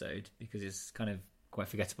last episode because it's kind of quite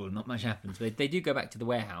forgettable and not much happens. But they do go back to the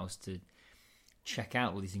warehouse to check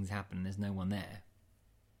out all these things happen. And there's no one there.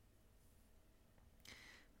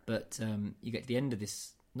 But you get to the end of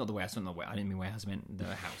this. Not the warehouse. Not the warehouse. I didn't mean warehouse. I meant the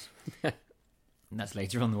house. And that's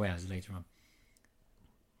later on. The warehouse is later on.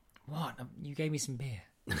 What? You gave me some beer.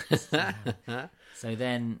 So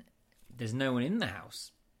then there's no one in the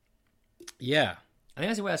house. Yeah. I think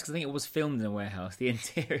that's a warehouse because I think it was filmed in a warehouse. The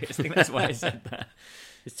interior. I think that's why I said that.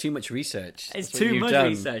 It's too much research. It's too much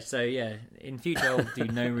research. So yeah, in future I'll do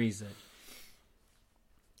no research.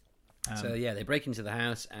 So yeah, they break into the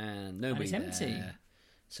house and nobody's and it's empty. there.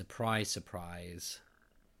 Surprise, surprise.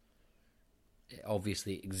 It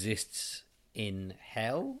obviously exists in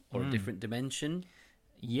hell or a different dimension.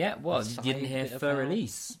 Yeah, well, Outside you didn't hear bit of for hell.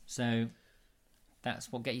 release, so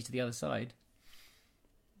that's what get you to the other side.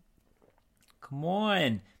 Come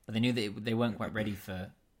on! But they knew that they weren't quite ready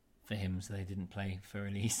for for him, so they didn't play for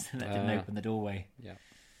release. That didn't open the doorway. Yeah.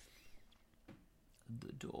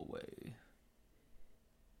 The doorway.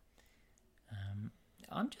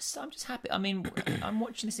 I'm just happy. I mean, I'm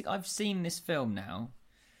watching this. I've seen this film now.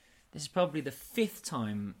 This is probably the 5th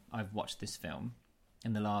time I've watched this film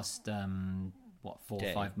in the last 4 or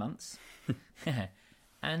 5 months,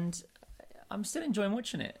 and I'm still enjoying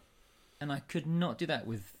watching it. And I could not do that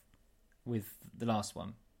with the last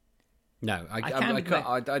one. No, I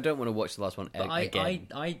don't want to watch the last one again.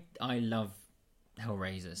 I love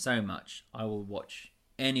Hellraiser so much. I will watch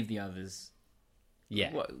any of the others.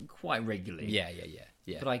 Yeah, quite regularly.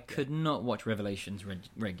 Yeah. But I could not watch Revelations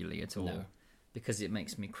regularly at all, No. because it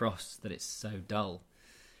makes me cross that it's so dull.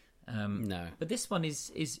 No, but this one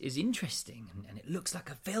is interesting, and it looks like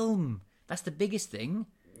a film. That's the biggest thing.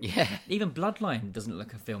 Yeah, Even Bloodline doesn't look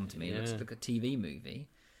like a film to me. It looks like a TV movie.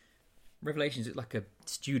 Revelations is like a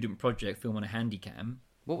student project film on a Handycam.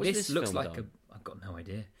 What was this looks filmed like on? I've got no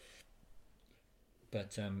idea.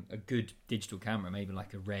 But a good digital camera, maybe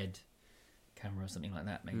like a Red camera or something like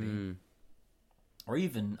that, maybe. Or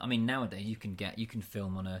even, I mean, nowadays you can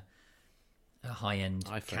film on a high-end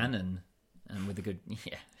Canon and with a good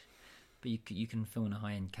but you can film on a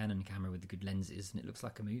high-end Canon camera with the good lenses, and it looks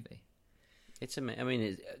like a movie.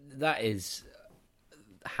 That is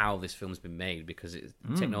how this film's been made, because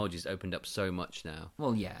technology's opened up so much now.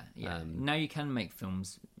 Well, yeah. Now you can make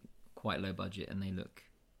films quite low budget, and they look.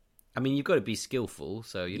 I mean, you've got to be skillful,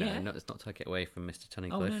 so let's not take it away from Mr.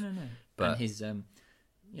 Tunnicliffe. Oh no! But and his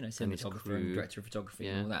cinematographer and director of photography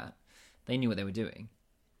and all that, they knew what they were doing.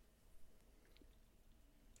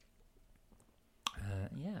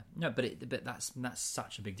 But that's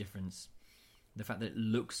such a big difference. The fact that it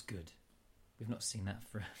looks good, we've not seen that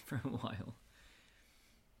for a while.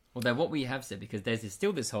 Although what we have said, because there's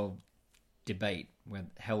still this whole debate where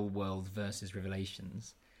Hell World versus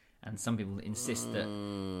Revelations, and some people insist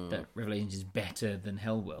that Revelations is better than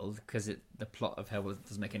Hell World because the plot of Hell World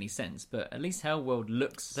doesn't make any sense. But at least Hell World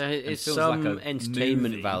looks. There is feels some like a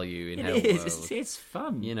entertainment movie. value in It Hell is. World. It's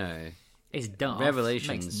fun. It's daft.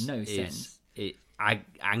 Revelations makes no sense.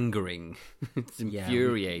 Angering. It's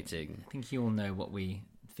infuriating. I think you all know what we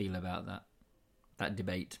feel about that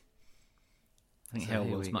debate. I think Hell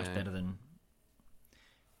World's much better than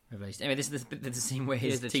Revelation. Anyway, this is the scene where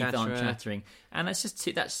his teeth aren't chattering, and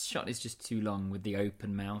that shot is just too long with the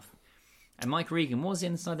open mouth. And Mike Regan was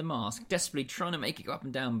inside the mask, desperately trying to make it go up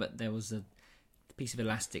and down, but there was a piece of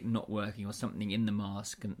elastic not working or something in the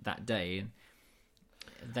mask that day,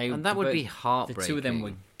 and that would be heartbreaking. The two of them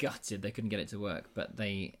were gutted; they couldn't get it to work, but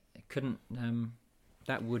they couldn't.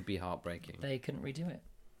 That would be heartbreaking. They couldn't redo it.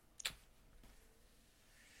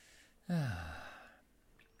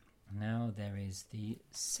 Now there is the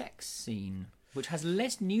sex scene, which has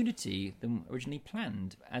less nudity than originally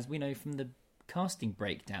planned. As we know from the casting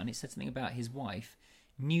breakdown, it said something about his wife.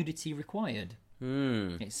 Nudity required,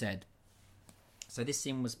 it said. So this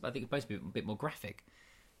scene was, I think, supposed to be a bit more graphic.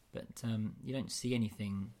 But you don't see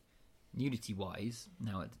anything nudity-wise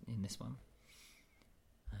now in this one.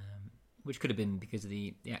 Which could have been because of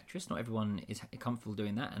the actress. Not everyone is comfortable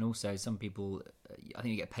doing that, and also some people, I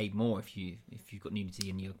think, you get paid more if you've got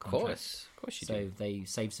nudity in your contract. Of course you do. do. So they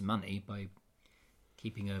save some money by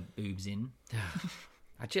keeping her boobs in.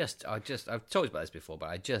 I've told you about this before, but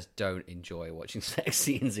I just don't enjoy watching sex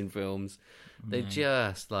scenes in films. They're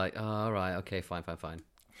just like, oh, all right, okay, fine.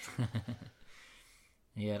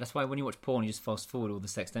 Yeah, that's why when you watch porn, you just fast forward all the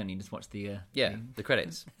sex, don't you? Just watch the the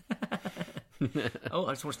credits. Oh,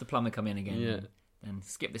 I just watched the plumber come in again. And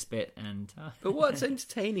skip this bit. But what's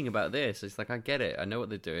entertaining about this? It's like, I get it. I know what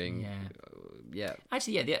they're doing. Yeah.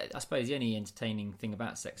 Actually, I suppose the only entertaining thing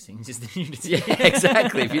about sex scenes is the nudity. Yeah,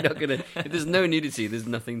 exactly. If there's no nudity, there's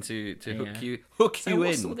nothing to hook you in.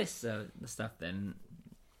 What's all this the stuff then?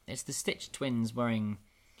 It's the Stitch twins wearing.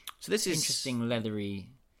 So this is interesting leathery.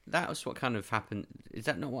 That was what kind of happened. Is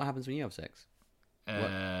that not what happens when you have sex? Wait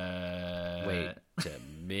a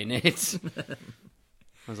minute.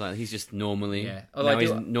 I was like, he's just normally. Yeah. Now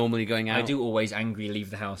he's normally going out. I do always angrily leave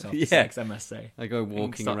the house after sex, I must say. I go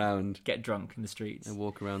walking around. Get drunk in the streets. I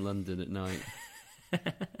walk around London at night.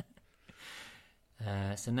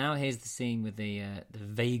 So now here's the scene with the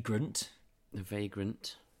vagrant. The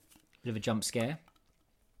vagrant. Bit of a jump scare.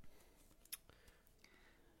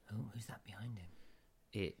 Oh, who's that behind him?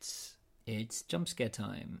 It's jump scare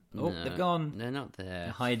time. Oh, No, they've gone. They're not there.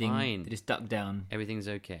 They're hiding. Fine. They just ducked down. Everything's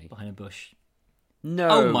okay. Behind a bush. No.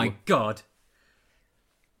 Oh my god.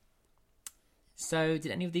 So,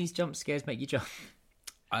 did any of these jump scares make you jump?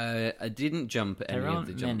 I didn't jump at any of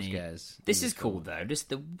the jump scares. This is cool though. Just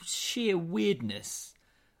the sheer weirdness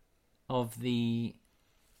of the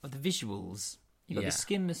of the visuals. You've got Yeah. the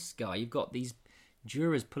skinless guy. You've got these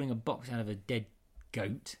jurors pulling a box out of a dead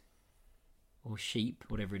goat or sheep,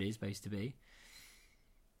 whatever it is supposed to be.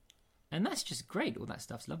 And that's just great. All that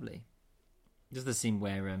stuff's lovely. There's the scene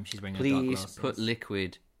where she's wearing her dark Please glasses. put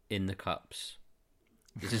liquid in the cups.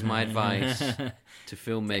 This is my advice to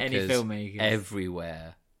filmmakers, Any filmmakers.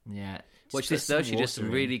 everywhere. Yeah. Watch Just this put though. She does water some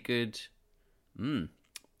in. really good.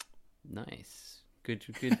 Nice. Good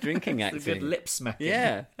drinking It's a acting. good lip smacking.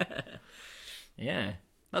 Yeah. Yeah.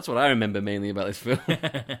 That's what I remember mainly about this film.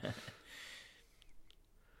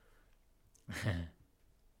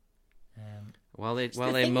 While they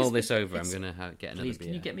thing mull is, this over, I'm it's- going to get another Please, beer.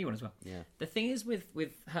 can you get me one as well? Yeah. The thing is with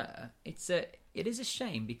her, it is a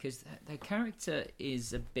shame because her character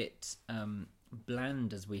is a bit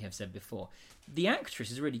bland, as we have said before. The actress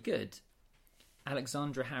is really good.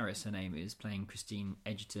 Alexandra Harris, her name is, playing Christine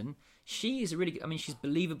Edgerton. She is a really good, I mean, she's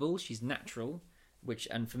believable, she's natural,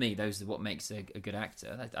 and for me, those are what makes a good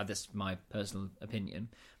actor. That's my personal opinion.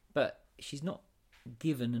 But she's not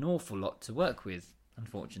given an awful lot to work with,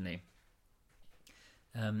 unfortunately.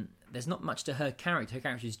 There's not much to her character. Her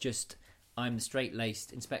character is just, I'm the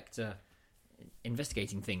straight-laced inspector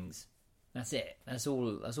investigating things. That's it. That's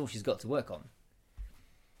all she's got to work on.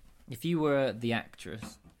 If you were the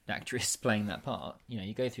actress playing that part,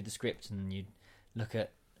 you go through the script and you look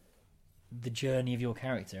at the journey of your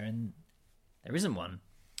character, and there isn't one.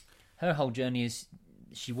 Her whole journey is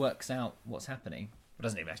she works out what's happening. Well,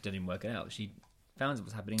 doesn't even work it out. She finds out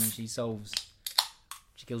what's happening and she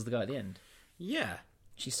kills the guy at the end. Yeah.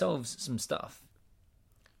 She solves some stuff,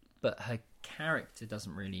 but her character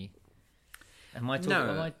doesn't really. Am I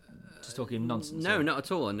just talking nonsense? No, not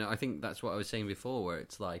at all. And I think that's what I was saying before, where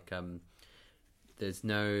it's like there's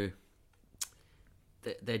no.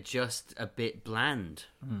 They're just a bit bland.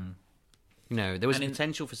 There was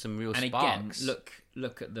potential for some real sparks. And again,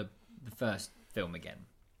 look at the first film again.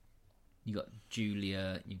 You got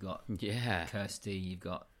Julia, you got Kirsty, you've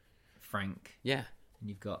got Frank, and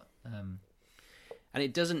you've got. And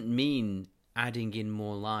it doesn't mean adding in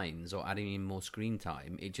more lines or adding in more screen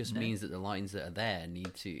time. It just means that the lines that are there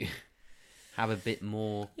need to have a bit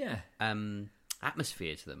more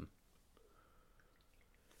atmosphere to them.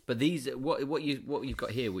 But these, what you've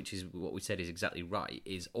got here, which is what we said is exactly right,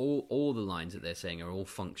 is all the lines that they're saying are all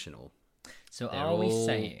functional. So They're are we all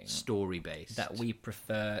saying story based that we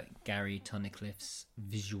prefer Gary Tunnicliffe's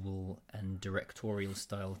visual and directorial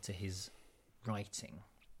style to his writing?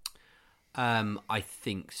 I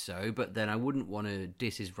think so, but then I wouldn't want to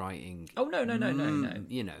diss his writing. Oh no!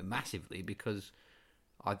 Massively, because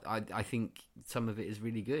I think some of it is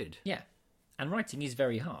really good. Yeah, and writing is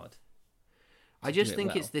very hard. I just think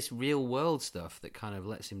well. it's this real world stuff that kind of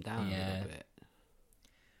lets him down a little bit.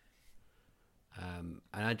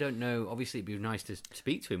 And I don't know. Obviously, it'd be nice to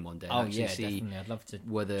speak to him one day. And actually see definitely. I'd love to.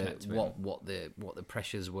 Whether chat to him. what the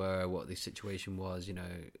pressures were, what the situation was.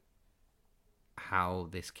 How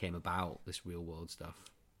this came about, this real world stuff.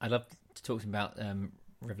 I'd love to talk to him about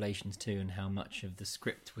Revelations 2 and how much of the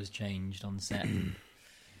script was changed on set.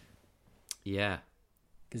 Yeah.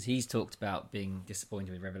 Because he's talked about being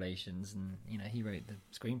disappointed with Revelations, and he wrote the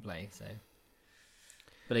screenplay. So,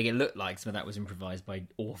 but it looked like some of that was improvised by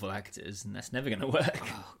awful actors, and that's never going to work.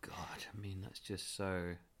 Oh God! I mean, that's just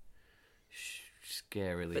so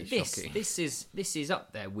scarily But shocking. this is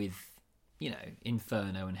up there with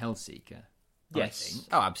Inferno and Hellseeker. Yes. I think.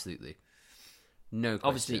 Oh, absolutely. No question.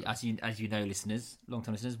 Obviously, as you know, listeners,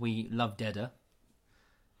 long-time listeners, we love Deader.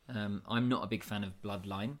 I'm not a big fan of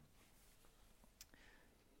Bloodline.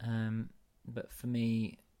 But for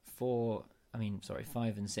me, 5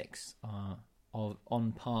 and 6 are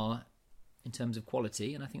on par in terms of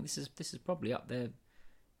quality, and I think this is probably up there.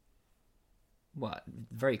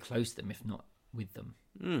 Very close to them, if not with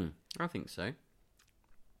them. I think so.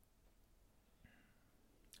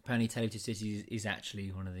 Apparently, Tale of Two Cities is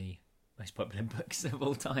actually one of the most popular books of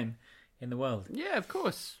all time in the world. Yeah, of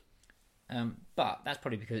course. But that's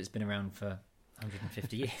probably because it's been around for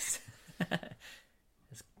 150 years.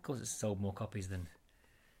 Of course, it's sold more copies than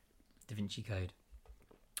Da Vinci Code.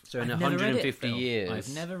 So in I've never read 150 it, Phil. years,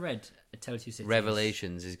 I've never read A Tale of Two Cities.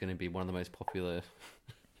 Revelations is going to be one of the most popular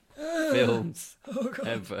films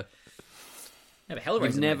ever. No, but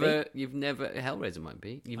Hellraiser. You've never Hellraiser might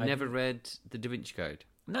be. You've never read the Da Vinci Code.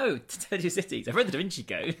 No, Tale of Two Cities. I've read the Da Vinci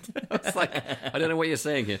Code. It's like I don't know what you're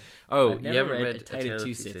saying here. Oh, I've you never haven't read read A Tale of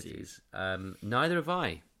Two Cities. Neither have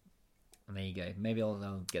I. And there you go. Maybe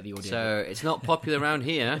I'll get the audio. So it's not popular around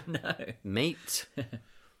here, No. mate.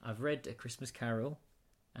 I've read A Christmas Carol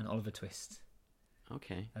and Oliver Twist.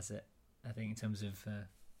 Okay. That's it. I think in terms of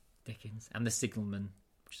Dickens and The Signalman,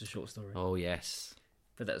 which is a short story. Oh yes.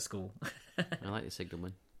 Put that at school. I like the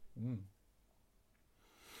signalman.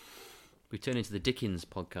 We turn into the Dickens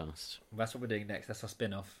podcast. Well, that's what we're doing next. That's our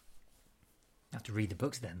spin-off. I have to read the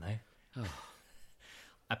books then, though. Oh.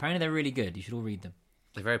 Apparently they're really good. You should all read them.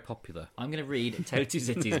 They're very popular. I'm going to read Tale of Two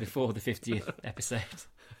Cities before the 50th episode.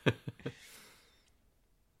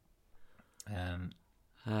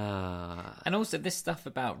 And also this stuff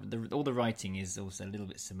about all the writing is also a little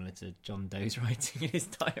bit similar to John Doe's writing in his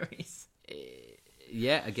diaries.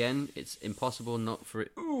 Yeah, again, it's impossible not for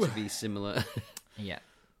it to be similar. Yeah.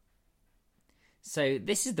 So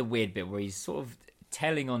this is the weird bit where he's sort of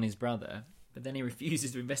telling on his brother, but then he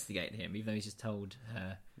refuses to investigate him, even though he's just told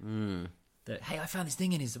her that, hey, I found this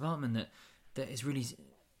thing in his apartment that is really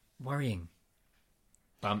worrying.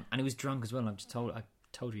 And he was drunk as well. I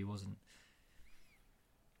told you he wasn't.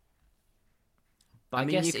 But I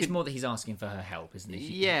guess it's more that he's asking for her help, isn't it?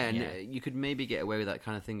 Yeah, and you could maybe get away with that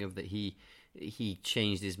kind of thing of that he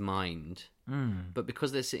changed his mind. But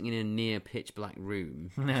because they're sitting in a near pitch black room,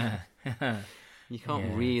 you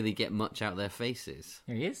can't really get much out of their faces.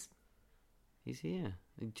 Here he is. He's here,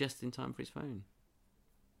 just in time for his phone.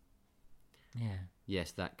 Yeah.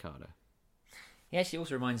 Yes, that Carter. He actually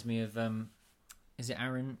also reminds me of, is it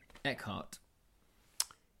Aaron Eckhart?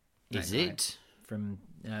 Is it? From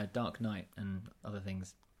Dark Knight and other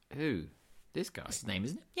things. Who? This guy? That's his name,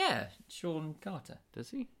 isn't it? Yeah, Sean Carter. Does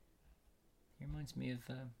he? He reminds me of,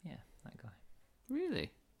 that guy.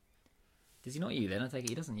 Really? Does he not you then? I take it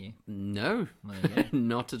he doesn't you. No. Well, there you go.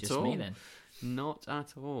 Not at Just all. me then. Not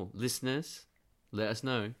at all. Listeners, let us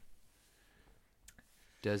know.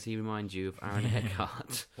 Does he remind you of Aaron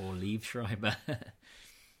Eckhart? Or Liev Schreiber?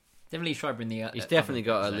 Definitely Schreiber in the... He's definitely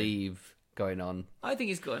got a Liev going on. I think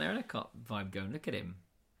he's got an Aaron Eckhart vibe going. Look at him.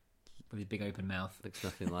 With his big open mouth. Looks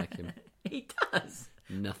nothing like him. He does.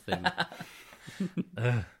 Nothing.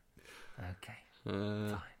 Okay.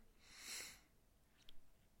 Fine.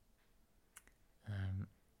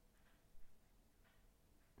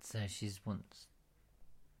 So she's wants...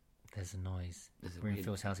 There's a noise. We're in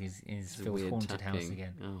Phil's house. He's in his Phil's haunted tapping. house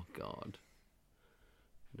again. Oh, God.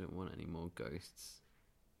 I don't want any more ghosts.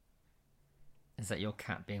 Is that your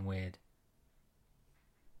cat being weird?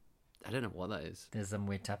 I don't know what that is. There's some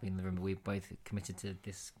weird tapping in the room, but we both committed to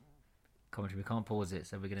this commentary. We can't pause it,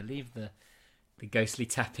 so we're going to leave the ghostly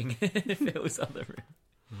tapping in Phil's other room.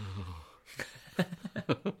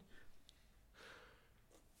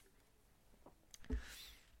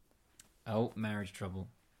 Oh, marriage trouble.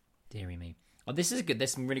 Deary me. Oh, this is good.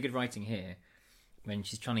 There's some really good writing here. When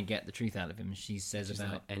she's trying to get the truth out of him, she says Just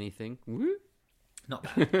about... like anything? Woo? Not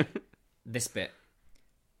that. This bit.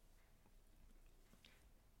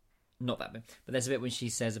 Not that bit. But there's a bit when she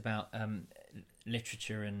says about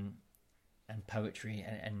literature and poetry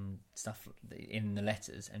and stuff in the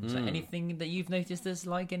letters. And she's like, anything that you've noticed as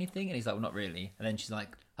like anything? And he's like, well, not really. And then she's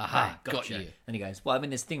like, aha, gotcha. Got you. And he goes, well, I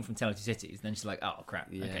mean, this thing from Tale of Two Cities. And then she's like, oh, crap.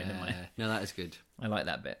 Yeah. Okay, never mind. No, that is good. I like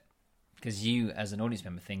that bit. Because you, as an audience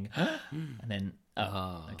member, think, and then,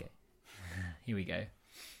 okay. Here we go.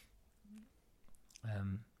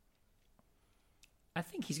 I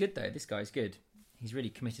think he's good, though. This guy's good. He's really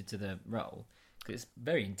committed to the role. Because it's a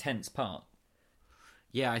very intense part.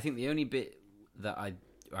 Yeah, I think the only bit that I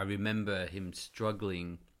remember him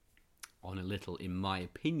struggling on a little, in my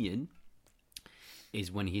opinion,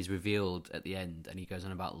 is when he's revealed at the end and he goes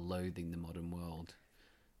on about loathing the modern world.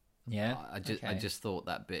 Yeah, I just thought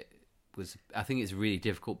that bit was... I think it's a really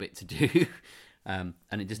difficult bit to do. And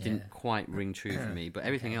it just didn't quite ring true for me. But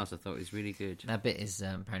everything else I thought was really good. That bit is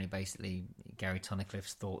apparently basically Gary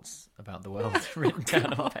Tunnicliffe's thoughts about the world written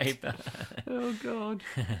down on paper. Oh, God.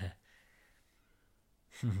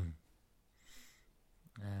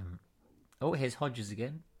 Here's Hodges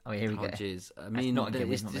again. Oh, here we go. Hodges. I mean, not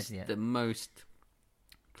again, it's not just yet. the most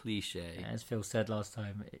cliche. As Phil said last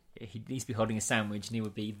time, he needs to be holding a sandwich and he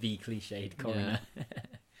would be the cliched coroner.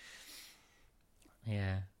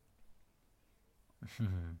 Yeah.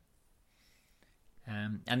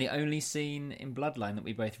 And the only scene in Bloodline that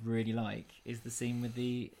we both really like is the scene with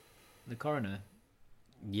the coroner.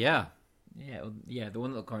 Yeah. Yeah, the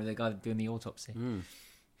one little coroner, the guy doing the autopsy.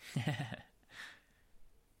 Yeah.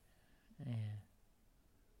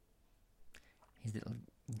 His little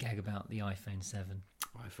gag about the iPhone 7.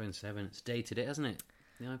 iPhone 7, it's dated it, hasn't it?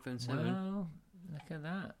 The iPhone 7. Well, look at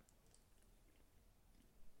that.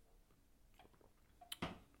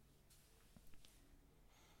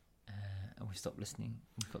 We stopped listening.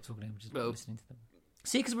 We stopped talking. We're just listening to them.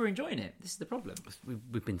 See, because we're enjoying it. This is the problem.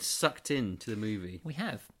 We've been sucked into the movie. We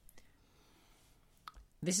have.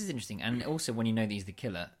 This is interesting. And also when you know that he's the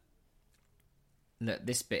killer. Look,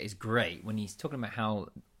 this bit is great. When he's talking about how,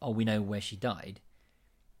 we know where she died.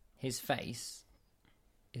 his face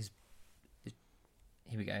is...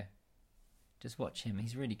 Here we go. Just watch him.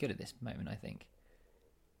 He's really good at this moment, I think.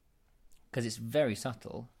 Because it's very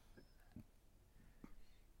subtle.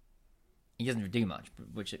 He doesn't do much,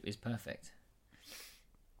 which is perfect.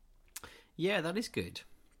 Yeah, that is good.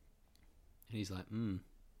 And he's like,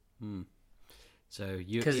 So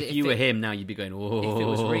if you were him now, you'd be going, oh. If it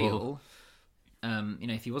was real,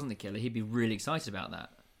 if he wasn't the killer, he'd be really excited about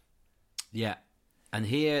that. Yeah. And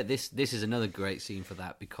here, this is another great scene for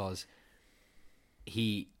that, because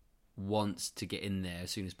he wants to get in there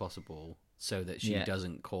as soon as possible so that she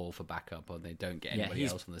doesn't call for backup or they don't get anybody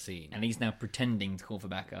else on the scene. And he's now pretending to call for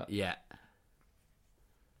backup. Yeah.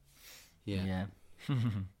 Yeah.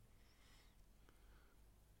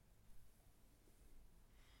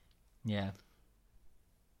 Yeah.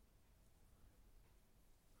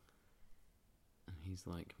 And he's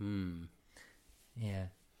like, Yeah.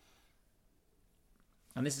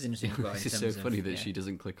 And this is interesting as well. This is so funny that she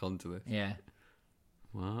doesn't click onto it. Yeah.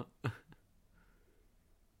 What?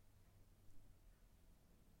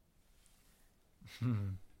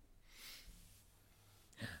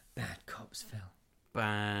 Bad cops, Phil.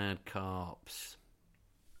 Bad cops.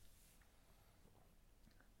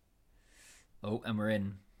 Oh, and we're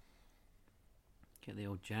in. Get the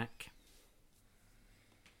old Jack.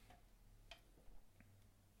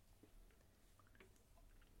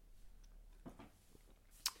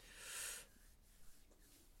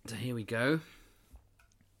 So here we go.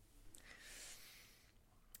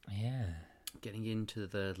 Yeah. Getting into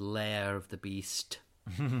the lair of the beast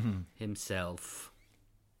himself.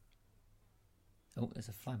 Oh, there's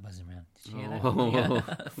a fly buzzing around. Did you hear that? Oh,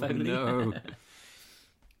 no.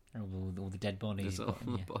 all the dead bodies. There's all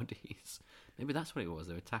the bodies. Maybe that's what it was.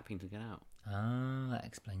 They were tapping to get out. Ah, that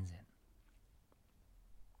explains it.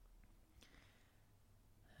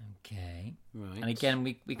 Okay. Right. And again,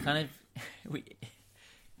 we kind of...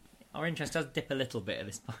 our interest does dip a little bit at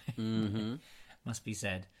this point. Mm-hmm. Must be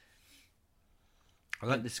said. I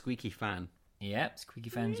like the squeaky fan. Yeah, squeaky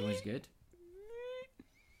fan's always good.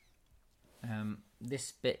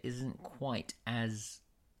 This bit isn't quite as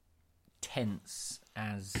tense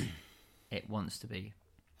as it wants to be.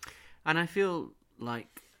 And I feel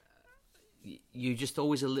like you're just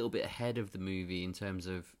always a little bit ahead of the movie in terms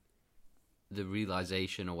of the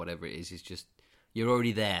realization or whatever it is just you're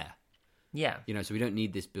already there. Yeah. So we don't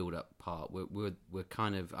need this build-up part. We're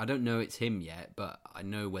kind of... I don't know it's him yet, but I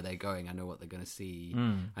know where they're going. I know what they're going to see.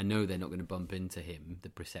 I know they're not going to bump into him, the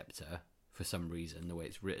Preceptor, for some reason, the way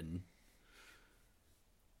it's written.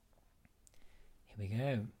 Here we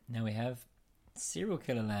go. Now we have Serial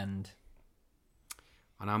Killer Land.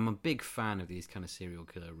 And I'm a big fan of these kind of serial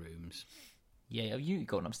killer rooms. Yeah, you've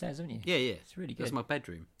got one upstairs, haven't you? Yeah. It's really good. That's my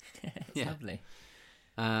bedroom. It's lovely.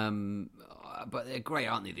 But they're great,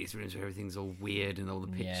 aren't they? These rooms where everything's all weird and all the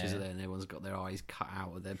pictures are there and everyone's got their eyes cut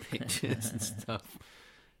out of their pictures and stuff.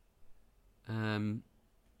 And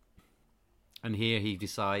here he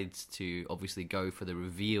decides to obviously go for the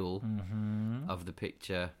reveal of the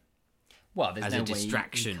picture. Well, there's as no a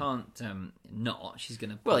distraction. Way you can't not. She's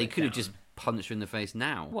going to. Well, he could have just punched her in the face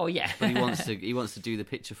now. Well, yeah, but he wants to do the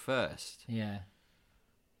picture first. Yeah,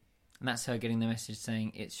 and that's her getting the message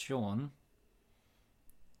saying it's Sean.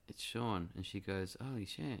 It's Sean, and she goes, "Holy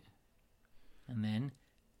shit!" And then,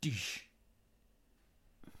 dish.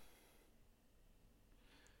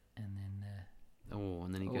 And then.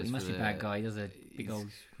 And then he goes. He must be a bad guy. He does a big old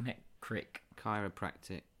neck crick.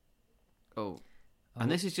 Chiropractic. And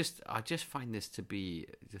this is I just find this to be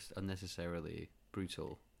just unnecessarily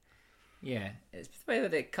brutal. Yeah, it's the way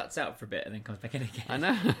that it cuts out for a bit and then comes back in again. I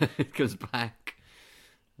know, it comes back.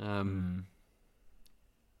 Yeah, I'm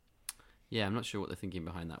not sure what the thinking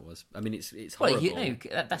behind that was. I mean, it's horrible. Well,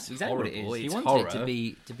 that's exactly what it is. He wanted horror.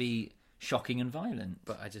 it to be shocking and violent.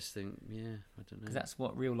 But I just think, I don't know. Because that's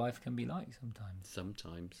what real life can be like sometimes.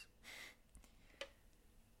 Sometimes.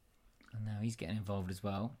 And now he's getting involved as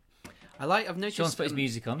well. I've noticed... Sean's put his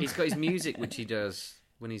music on. He's got his music, which he does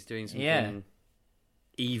when he's doing something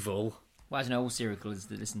evil. Well, I don't know, all serial killers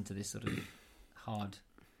that listen to this sort of hard...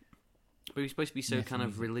 But he's supposed to be so kind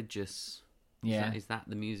of religious. Yeah. Is that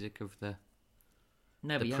the music of the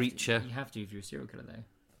preacher? You have to if you're a serial killer, though.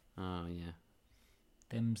 Oh, yeah.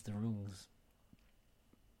 Them's the rules.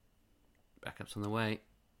 Backup's on the way.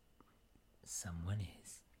 Someone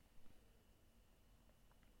is.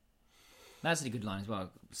 That's a good line as well.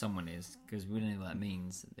 Someone is, because we don't know what that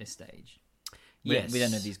means at this stage. We don't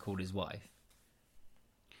know if he's called his wife.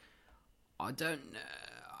 I don't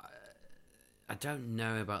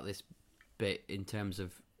know about this bit in terms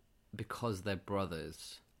of because they're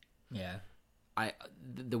brothers. Yeah.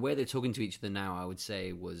 the way they're talking to each other now, I would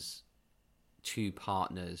say, was two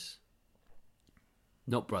partners,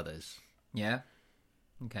 not brothers. Yeah.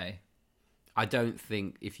 Okay. I don't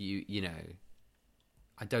think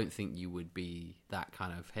I don't think you would be that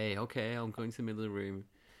kind of, hey, okay, I'm going to the middle of the room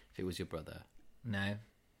if it was your brother. No.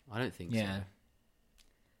 I don't think Yeah. so.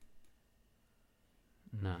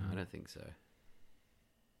 No, I don't think so.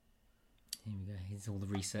 Here we go. Here's all the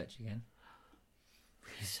research again.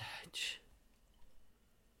 Research.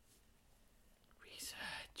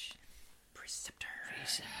 Preceptor.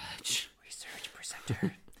 Research.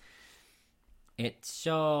 Preceptor. It's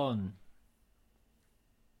Sean.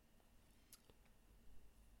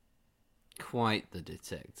 Quite the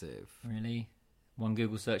detective. Really? One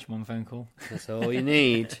Google search, one phone call. That's all you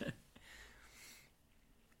need to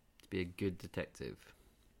be a good detective.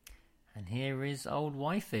 And here is old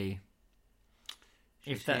wifey.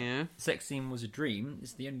 If that sex scene was a dream,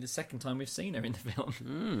 it's only the second time we've seen her in the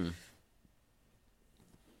film.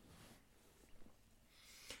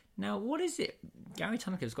 Now, what is it? Gary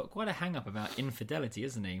Tunicker's got quite a hang-up about infidelity,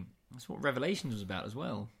 isn't he? That's what Revelations was about as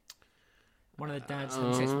well. One of the dads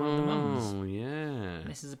having sex with one of the mums. Oh, yeah. And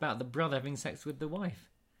this is about the brother having sex with the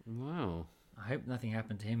wife. Wow. I hope nothing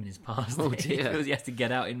happened to him in his past. Oh, He dear. feels he has to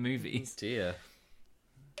get out in movies. Dear.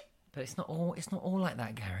 But it's not all like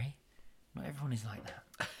that, Gary. Not everyone is like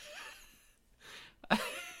that.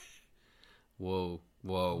 Whoa.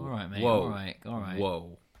 All right, mate. Whoa. All right.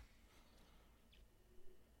 Whoa.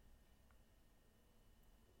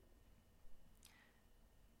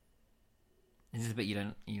 This is a bit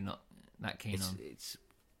you're not that keen on.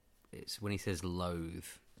 It's when he says loathe.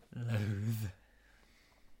 Loathe.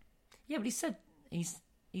 Yeah, but he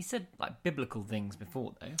said like biblical things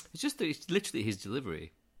before though. It's literally his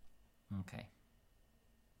delivery. Okay.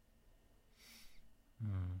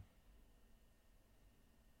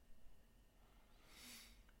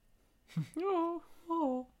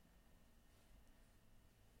 Oh.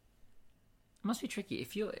 It must be tricky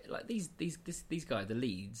if you're like these guys, the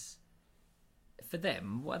leads. For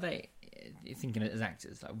them, what are they thinking as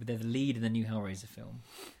actors? Like, they're the lead in the new Hellraiser film.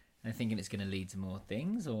 They're thinking it's going to lead to more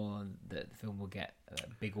things, or that the film will get a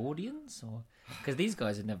big audience, or because these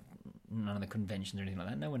guys have never none of the conventions or anything like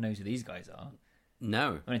that. No one knows who these guys are.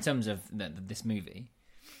 No. I mean, in terms of this movie,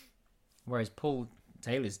 whereas Paul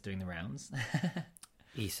Taylor's doing the rounds.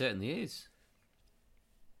 He certainly is.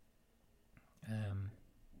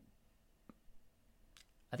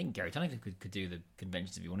 I think Gary Tunnington could do the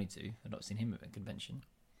conventions if he wanted to. I've not seen him at a convention.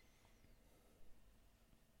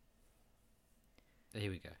 Here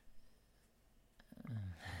we go.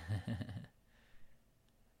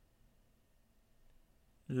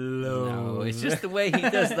 No, it's just the way he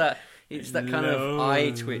does that. It's that kind of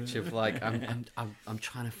eye twitch of like I'm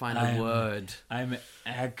trying to find a word. I'm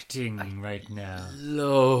acting right now.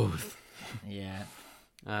 Loathe. Yeah.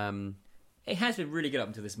 It has been really good up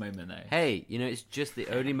until this moment, though. Hey, it's just the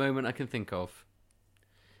only moment I can think of.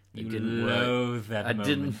 You didn't loathe that I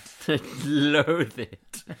moment. didn't loathe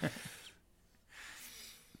it.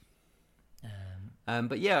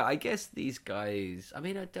 But yeah, I guess these guys. I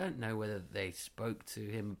mean, I don't know whether they spoke to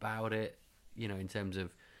him about it. In terms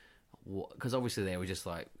of because obviously they were just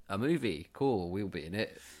like a movie, cool, we'll be in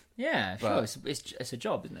it. Yeah, sure. It's a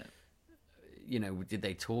job, isn't it? Did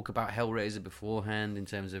they talk about Hellraiser beforehand in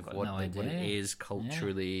terms of what it is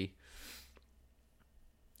culturally?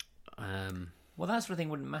 Yeah. Well, that sort of thing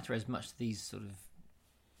wouldn't matter as much to these sort of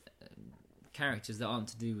characters that aren't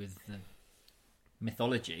to do with the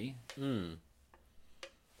mythology.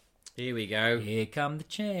 Here we go. Here come the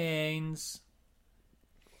chains.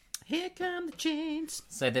 Here come the chains.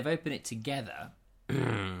 So they've opened it together, which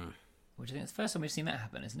I think it's the first time we've seen that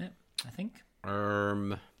happen, isn't it? I think.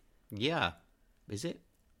 Yeah. Is it?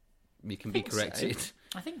 You can be corrected. So.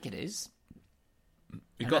 I think it is.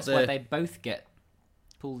 That's why they both get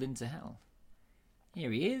pulled into hell.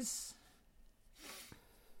 Here he is.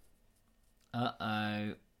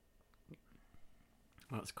 Uh-oh.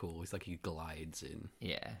 That's cool. It's like he glides in.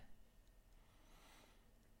 Yeah.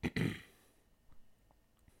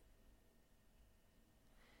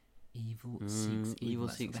 Evil seeks evil. Evil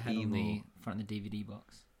That's seeks what they had evil. on the front of the DVD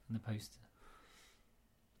box and the poster.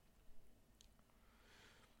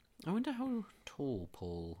 I wonder how tall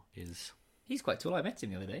Paul is. He's quite tall. I met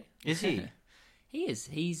him the other day. Is he? He is.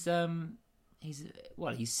 He's 6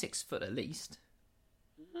 foot at least.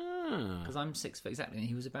 Because I'm 6 foot exactly, and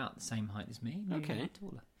he was about the same height as me. Maybe a bit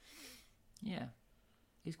taller. Yeah,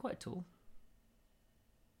 he's quite tall.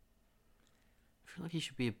 I feel like he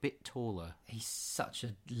should be a bit taller. He's such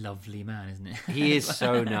a lovely man, isn't he? He is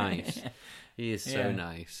so nice. He is so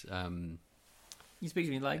nice. You speak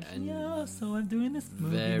to me like, yeah, so I'm doing this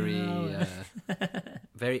movie very, now.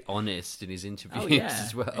 very honest in his interviews Oh, yeah.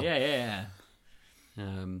 as well. Yeah.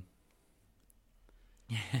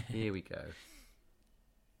 Here we go.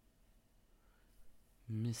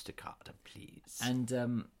 Mr. Carter, please. And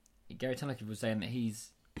Gary Tunnicliffe was saying that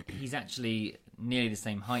he's actually nearly the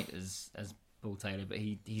same height as Paul Taylor, but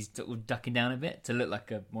he's sort of ducking down a bit to look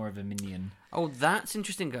like more of a minion. Oh, that's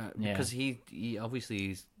interesting, because he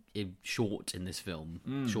obviously is short in this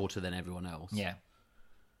film, shorter than everyone else. Yeah.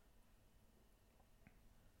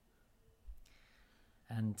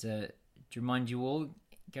 And to remind you all,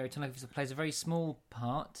 Gary Tunnicliffe plays a very small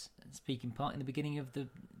speaking part in the beginning of the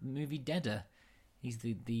movie Deader. He's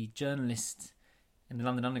the journalist in the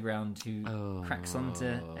London Underground who cracks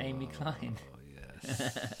onto Amy Klein. Oh,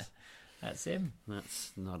 yes. That's him.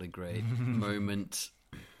 That's not a great moment.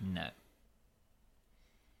 No.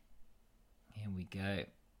 Here we go.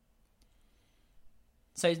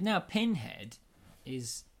 So now Pinhead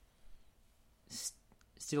is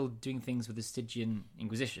still doing things with the Stygian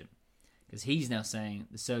Inquisition, because he's now saying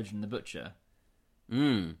the surgeon and the butcher.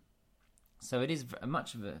 So it is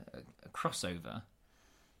much of a crossover.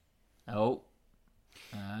 Oh.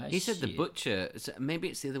 He said the butcher. So maybe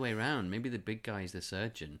it's the other way around. Maybe the big guy is the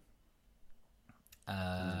surgeon.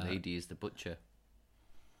 And the lady is the butcher.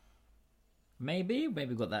 Maybe we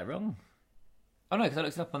got that wrong. Oh no, because I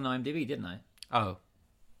looked it up on IMDb, didn't I? Oh.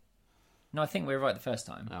 No, I think we were right the first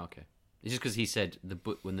time. Oh, okay. It's just because he said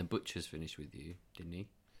when the butcher's finished with you, didn't he?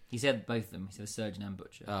 He said both of them. He said the surgeon and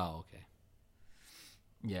butcher. Oh, okay.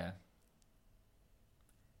 Yeah.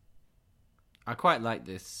 I quite like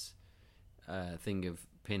this thing of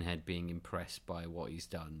Pinhead being impressed by what he's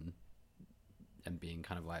done and being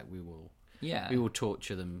kind of like, we will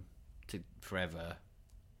torture them forever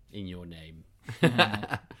in your name.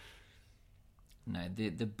 No,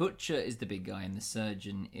 the butcher is the big guy and the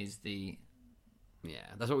surgeon is the... Yeah,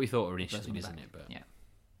 that's what we thought initially, isn't it? But yeah.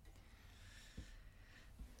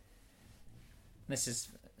 This is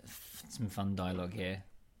some fun dialogue here.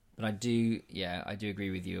 But I do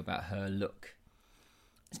agree with you about her look.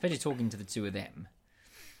 Especially talking to the two of them.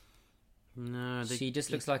 No, she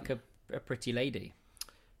just looks like a pretty lady.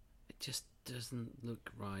 It just doesn't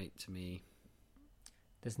look right to me.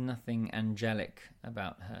 There's nothing angelic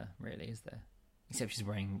about her, really, is there? Except she's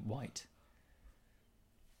wearing white.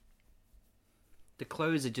 The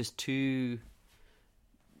clothes are just too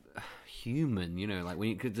human, like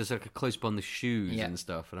when there's like a close up on the shoes and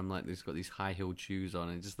stuff, and I'm like, they've got these high-heeled shoes on,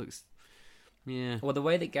 and it just looks, yeah. Well, the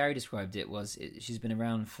way that Gary described it was, she's been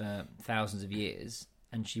around for thousands of years,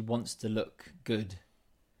 and she wants to look good.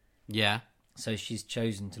 Yeah. So she's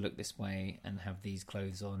chosen to look this way and have these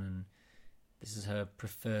clothes on, and this is her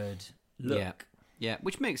preferred look. Yeah,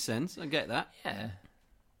 which makes sense. I get that. Yeah.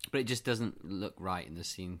 But it just doesn't look right in the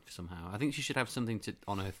scene somehow. I think she should have something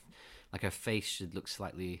on her, like her face should look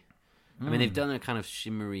slightly... I mean, they've done a kind of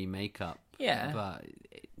shimmery makeup. Yeah. But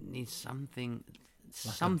it needs something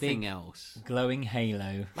like else. Glowing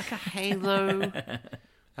halo. Like a halo.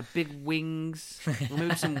 A big wings. Or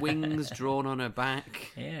maybe some wings drawn on her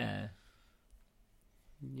back. Yeah.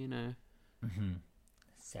 Mm-hmm.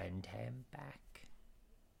 Send him back.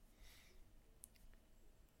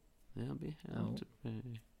 There'll be hell to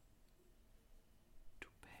pay.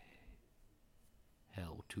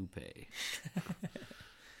 Hell to pay.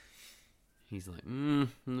 He's like,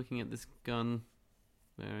 I'm looking at this gun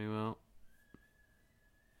very well.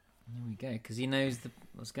 Here we go, because he knows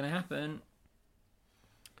what's going to happen.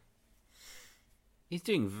 He's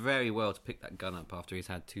doing very well to pick that gun up after he's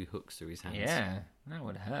had 2 hooks through his hands. Yeah, that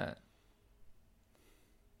would hurt.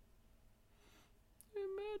 You're a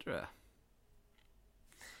murderer.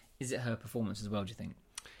 Is it her performance as well, do you think?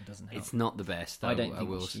 It doesn't help. It's not the best, I don't think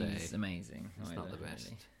will she's say. amazing. It's either, not the best.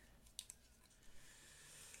 Really.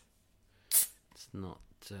 It's not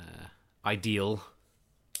ideal.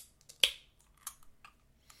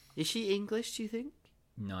 Is she English, do you think?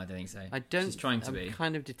 No, I don't think so. I don't. She's trying to be. I'm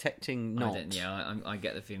kind of detecting not. I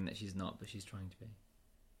get the feeling that she's not, but she's trying to be.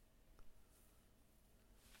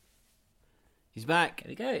 He's back. There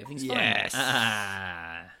we go. Everything's yes. fine.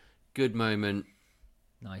 Ah. Good moment.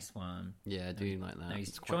 Nice one. Yeah, I do like that. Now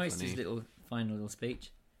he's tries his final little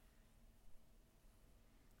speech.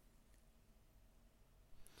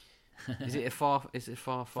 Is it a far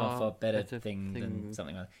better thing than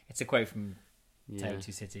something like that? It's a quote from Tale of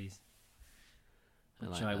Two Cities,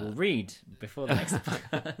 which I will read before the next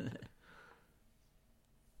podcast.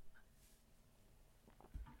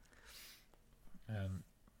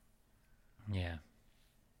 Yeah.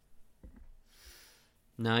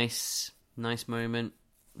 Nice moment.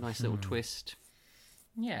 Nice little twist.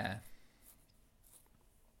 Yeah.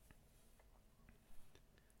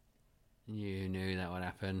 You knew that would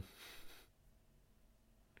happen.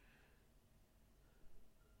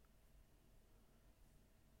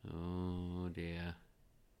 Oh dear.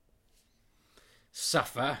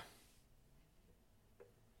 Suffer.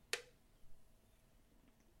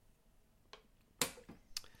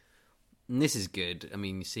 And this is good. I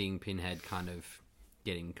mean, seeing Pinhead kind of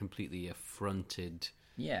getting completely affronted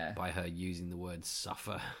by her using the word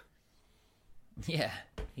suffer. Yeah,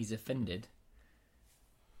 he's offended.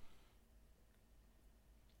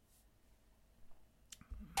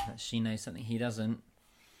 That she knows something he doesn't.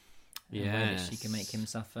 Yeah, she can make him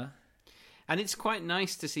suffer. And it's quite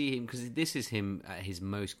nice to see him, because this is him at his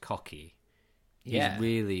most cocky. Yeah.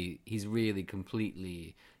 He's really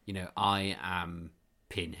completely, I am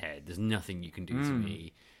Pinhead. There's nothing you can do to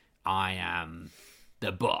me. I am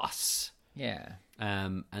the boss. Yeah.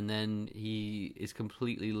 And then he is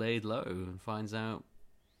completely laid low and finds out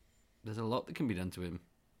there's a lot that can be done to him.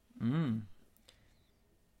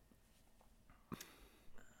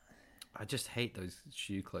 I just hate those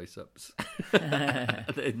shoe close-ups.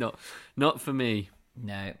 They're not for me.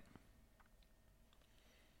 No.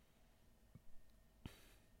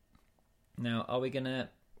 Now, are we going to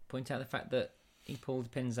point out the fact that he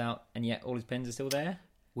pulled pins out and yet all his pins are still there?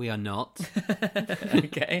 We are not.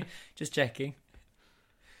 Okay, just checking.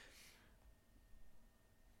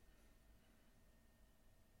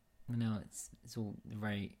 No, it's all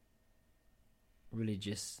very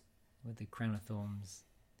religious with the crown of thorns.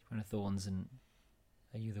 And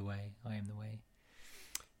are you the way? I am the way.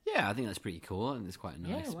 Yeah, I think that's pretty cool, and it's quite a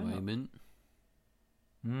nice moment.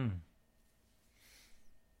 I'm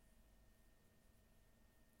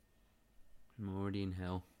already in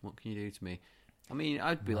hell. What can you do to me? I mean,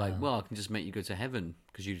 I'd be like, well, I can just make you go to heaven,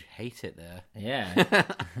 because you'd hate it there.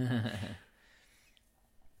 Yeah.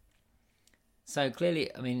 So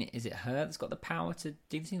clearly, I mean, is it her that's got the power to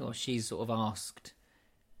do the thing, or she's sort of asked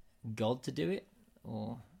God to do it,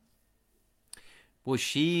 or... Well,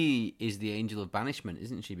 she is the angel of banishment,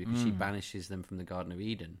 isn't she? Because she banishes them from the Garden of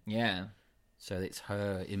Eden. Yeah. So it's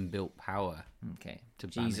her inbuilt power. Okay. To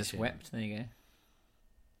Jesus banish him. wept. There you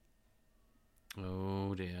go.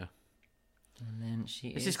 Oh dear. And then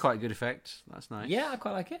This is quite a good effect. That's nice. Yeah, I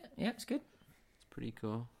quite like it. Yeah, it's good. It's pretty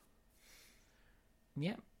cool.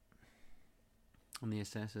 Yeah. And the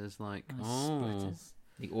assessor's like, Splitters.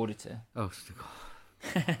 The auditor. Oh,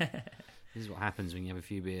 this is what happens when you have a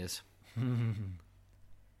few beers.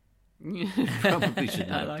 Probably should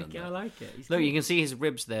not. I like it. Look, you can see his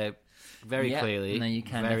ribs there very clearly. No, you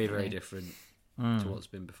can very, definitely. very different to what's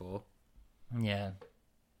been before. Yeah.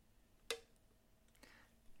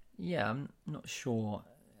 Yeah, I'm not sure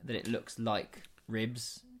that it looks like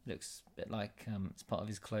ribs. It looks a bit like it's part of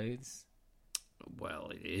his clothes.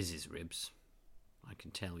 Well, it is his ribs. I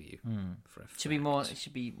can tell you for a fact. It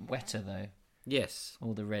should be wetter though. Yes.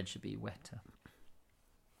 All the red should be wetter.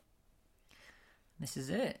 This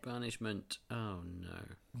is it. Banishment. Oh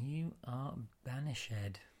no. You are banished.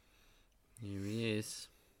 Here he is.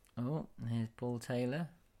 Oh, here's Paul Taylor.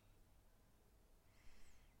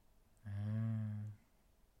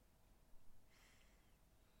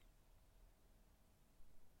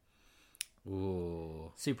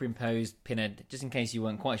 Ooh. Superimposed Pinhead, just in case you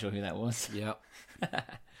weren't quite sure who that was. Yep.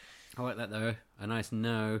 I like that though. A nice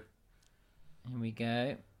no. Here we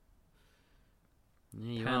go.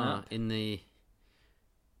 There you Pan are up. in the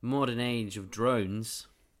modern age of drones.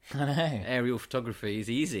 I know. Aerial photography is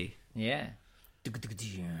easy. Yeah.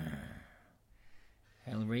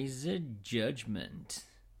 Hellraiser Judgment.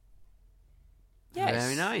 Yes,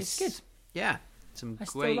 Very nice. It's good. Yeah. Some I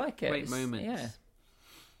still great, like it. great It's- moments. yeah.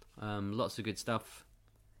 Lots of good stuff.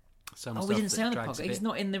 Some Oh, stuff we didn't say that on the drags a podcast. He's bit.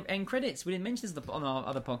 not in the end credits. We didn't mention this on our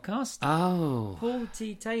other podcast. Oh. Paul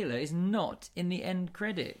T. Taylor is not in the end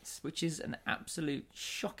credits, which is an absolute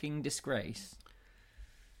shocking disgrace.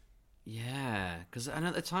 Yeah, because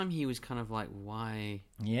at the time he was kind of like, why?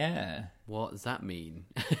 Yeah. What does that mean?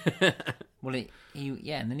 Well, and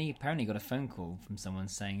then he apparently got a phone call from someone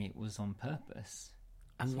saying it was on purpose.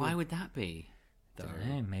 And why would that be? I don't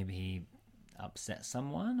know. Maybe he upset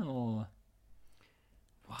someone, or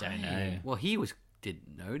Why? don't know. Well,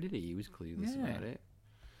 didn't know, did he? He was clueless about it.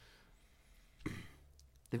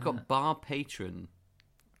 They've got bar patron.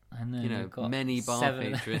 I know. we've got many bar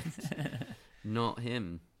 7. patrons. Not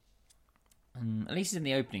him. At least he's in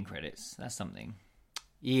the opening credits. That's something.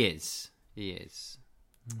 He is.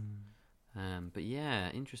 But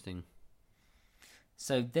yeah, interesting.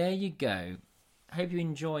 So there you go. Hope you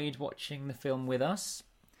enjoyed watching the film with us.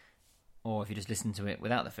 Or if you just listened to it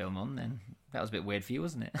without the film on, then that was a bit weird for you,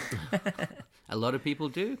 wasn't it? A lot of people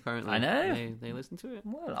do, apparently. I know. They listen to it.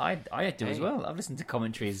 Well, I do as well. I've listened to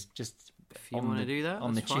commentaries just If you want to do that,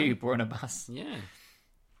 on the that's fine. tube or on a bus. Yeah.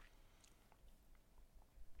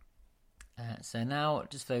 So now,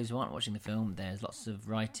 just for those who aren't watching the film, there's lots of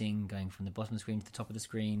writing going from the bottom of the screen to the top of the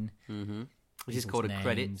screen. Mm-hmm. Which is People's called a names.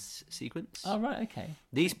 credits sequence. Oh, right, okay.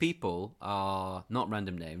 These people are not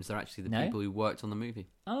random names. They're actually the No? people who worked on the movie.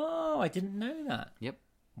 Oh, I didn't know that. Yep.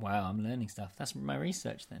 Wow, I'm learning stuff. That's my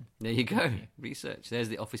research then. There you go. Research. There's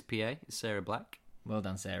the office PA. It's Sarah Black. Well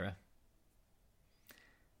done, Sarah.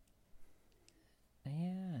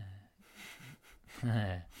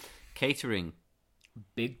 Yeah. Catering.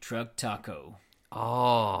 Big Truck Taco.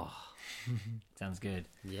 Oh. Sounds good.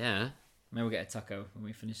 Yeah. Maybe we'll get a taco when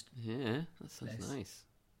we finished. Yeah. That sounds Yes. nice.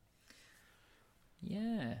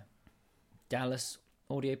 Yeah. Dallas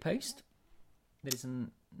Audio Post. There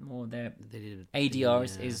isn't more there. They did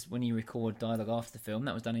ADR yeah. is when you record dialogue after the film.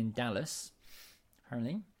 That was done in Dallas,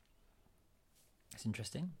 apparently. That's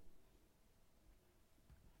interesting.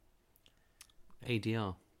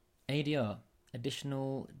 ADR. ADR,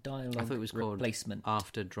 additional dialogue I thought it was called replacement.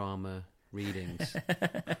 after drama readings.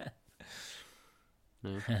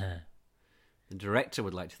 No. The director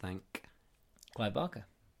would like to thank Clive Barker.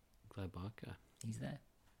 Clive Barker. He's there.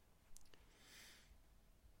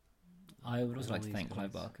 I would also like to Always thank does.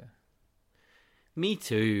 Clive Barker. Me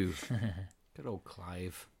too. Good old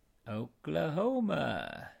Clive.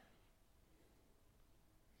 Oklahoma.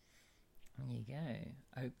 There you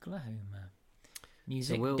go. Oklahoma.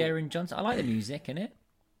 Music, So we'll- Darren Johnson. I like the music in it.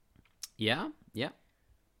 Yeah, yeah.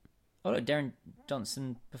 Oh, look, Darren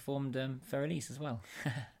Johnson performed for release as well.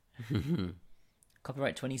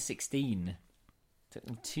 Copyright 2016. Took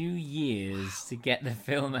them 2 years to get the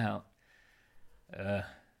film out.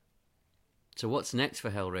 So what's next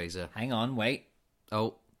for Hellraiser? Hang on, wait.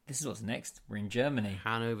 Oh, This is what's next. We're in Germany.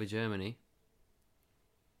 Hanover, Germany.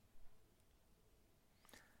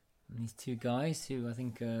 And these two guys who I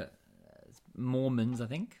think are Mormons, I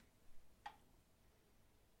think.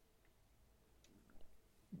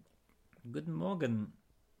 Guten Morgen.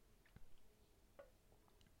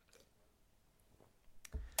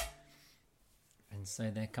 And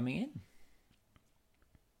so they're coming in.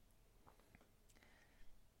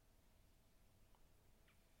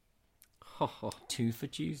 Ho, ho. 2 for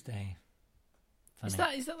Tuesday.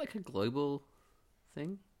 Funny. Is that like a global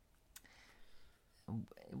thing?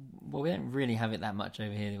 Well, we don't really have it that much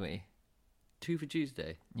over here, do we? 2 for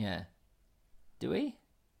Tuesday? Yeah. Do we?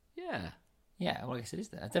 Yeah. Yeah, well, I guess it is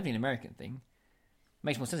that. It's definitely an American thing.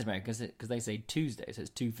 Makes more sense in America because they say Tuesday, so it's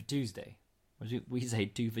 2 for Tuesday. Whereas we say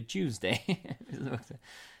 2 for Tuesday. 2 for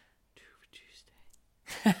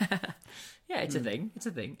Tuesday. Yeah, it's a thing. It's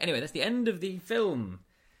a thing. Anyway, that's the end of the film.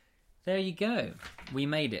 There you go. We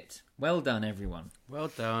made it. Well done, everyone. Well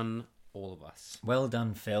done, all of us. Well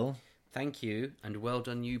done, Phil. Thank you, and well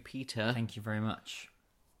done you, Peter. Thank you very much.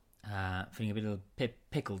 Feeling a bit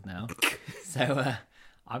pickled now. So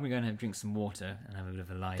I'm going to drink some water and have a bit of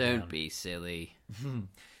a lie down. Don't be silly.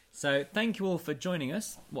 So thank you all for joining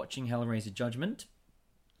us, watching Hellraiser Judgment.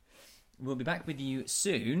 We'll be back with you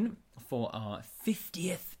soon for our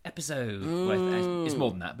 50th episode. Well, it's more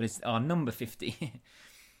than that, but it's our number 50.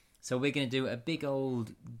 So we're going to do a big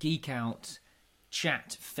old geek out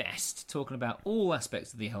chat fest, talking about all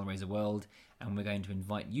aspects of the Hellraiser world, and we're going to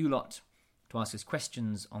invite you lot to ask us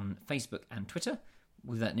questions on Facebook and Twitter.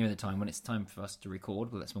 We'll do that near the time when it's time for us to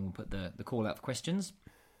record. Well, that's when we'll put the call out for questions.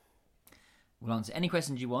 We'll answer any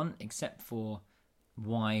questions you want, except for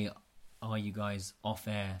why are you guys off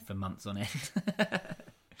air for months on end?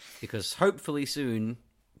 Because hopefully soon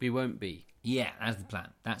we won't be. Yeah, that's the plan.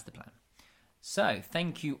 That's the plan. So,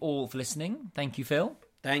 thank you all for listening. Thank you, Phil.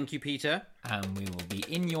 Thank you, Peter. And we will be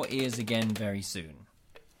in your ears again very soon.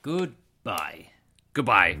 Goodbye.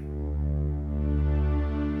 Goodbye.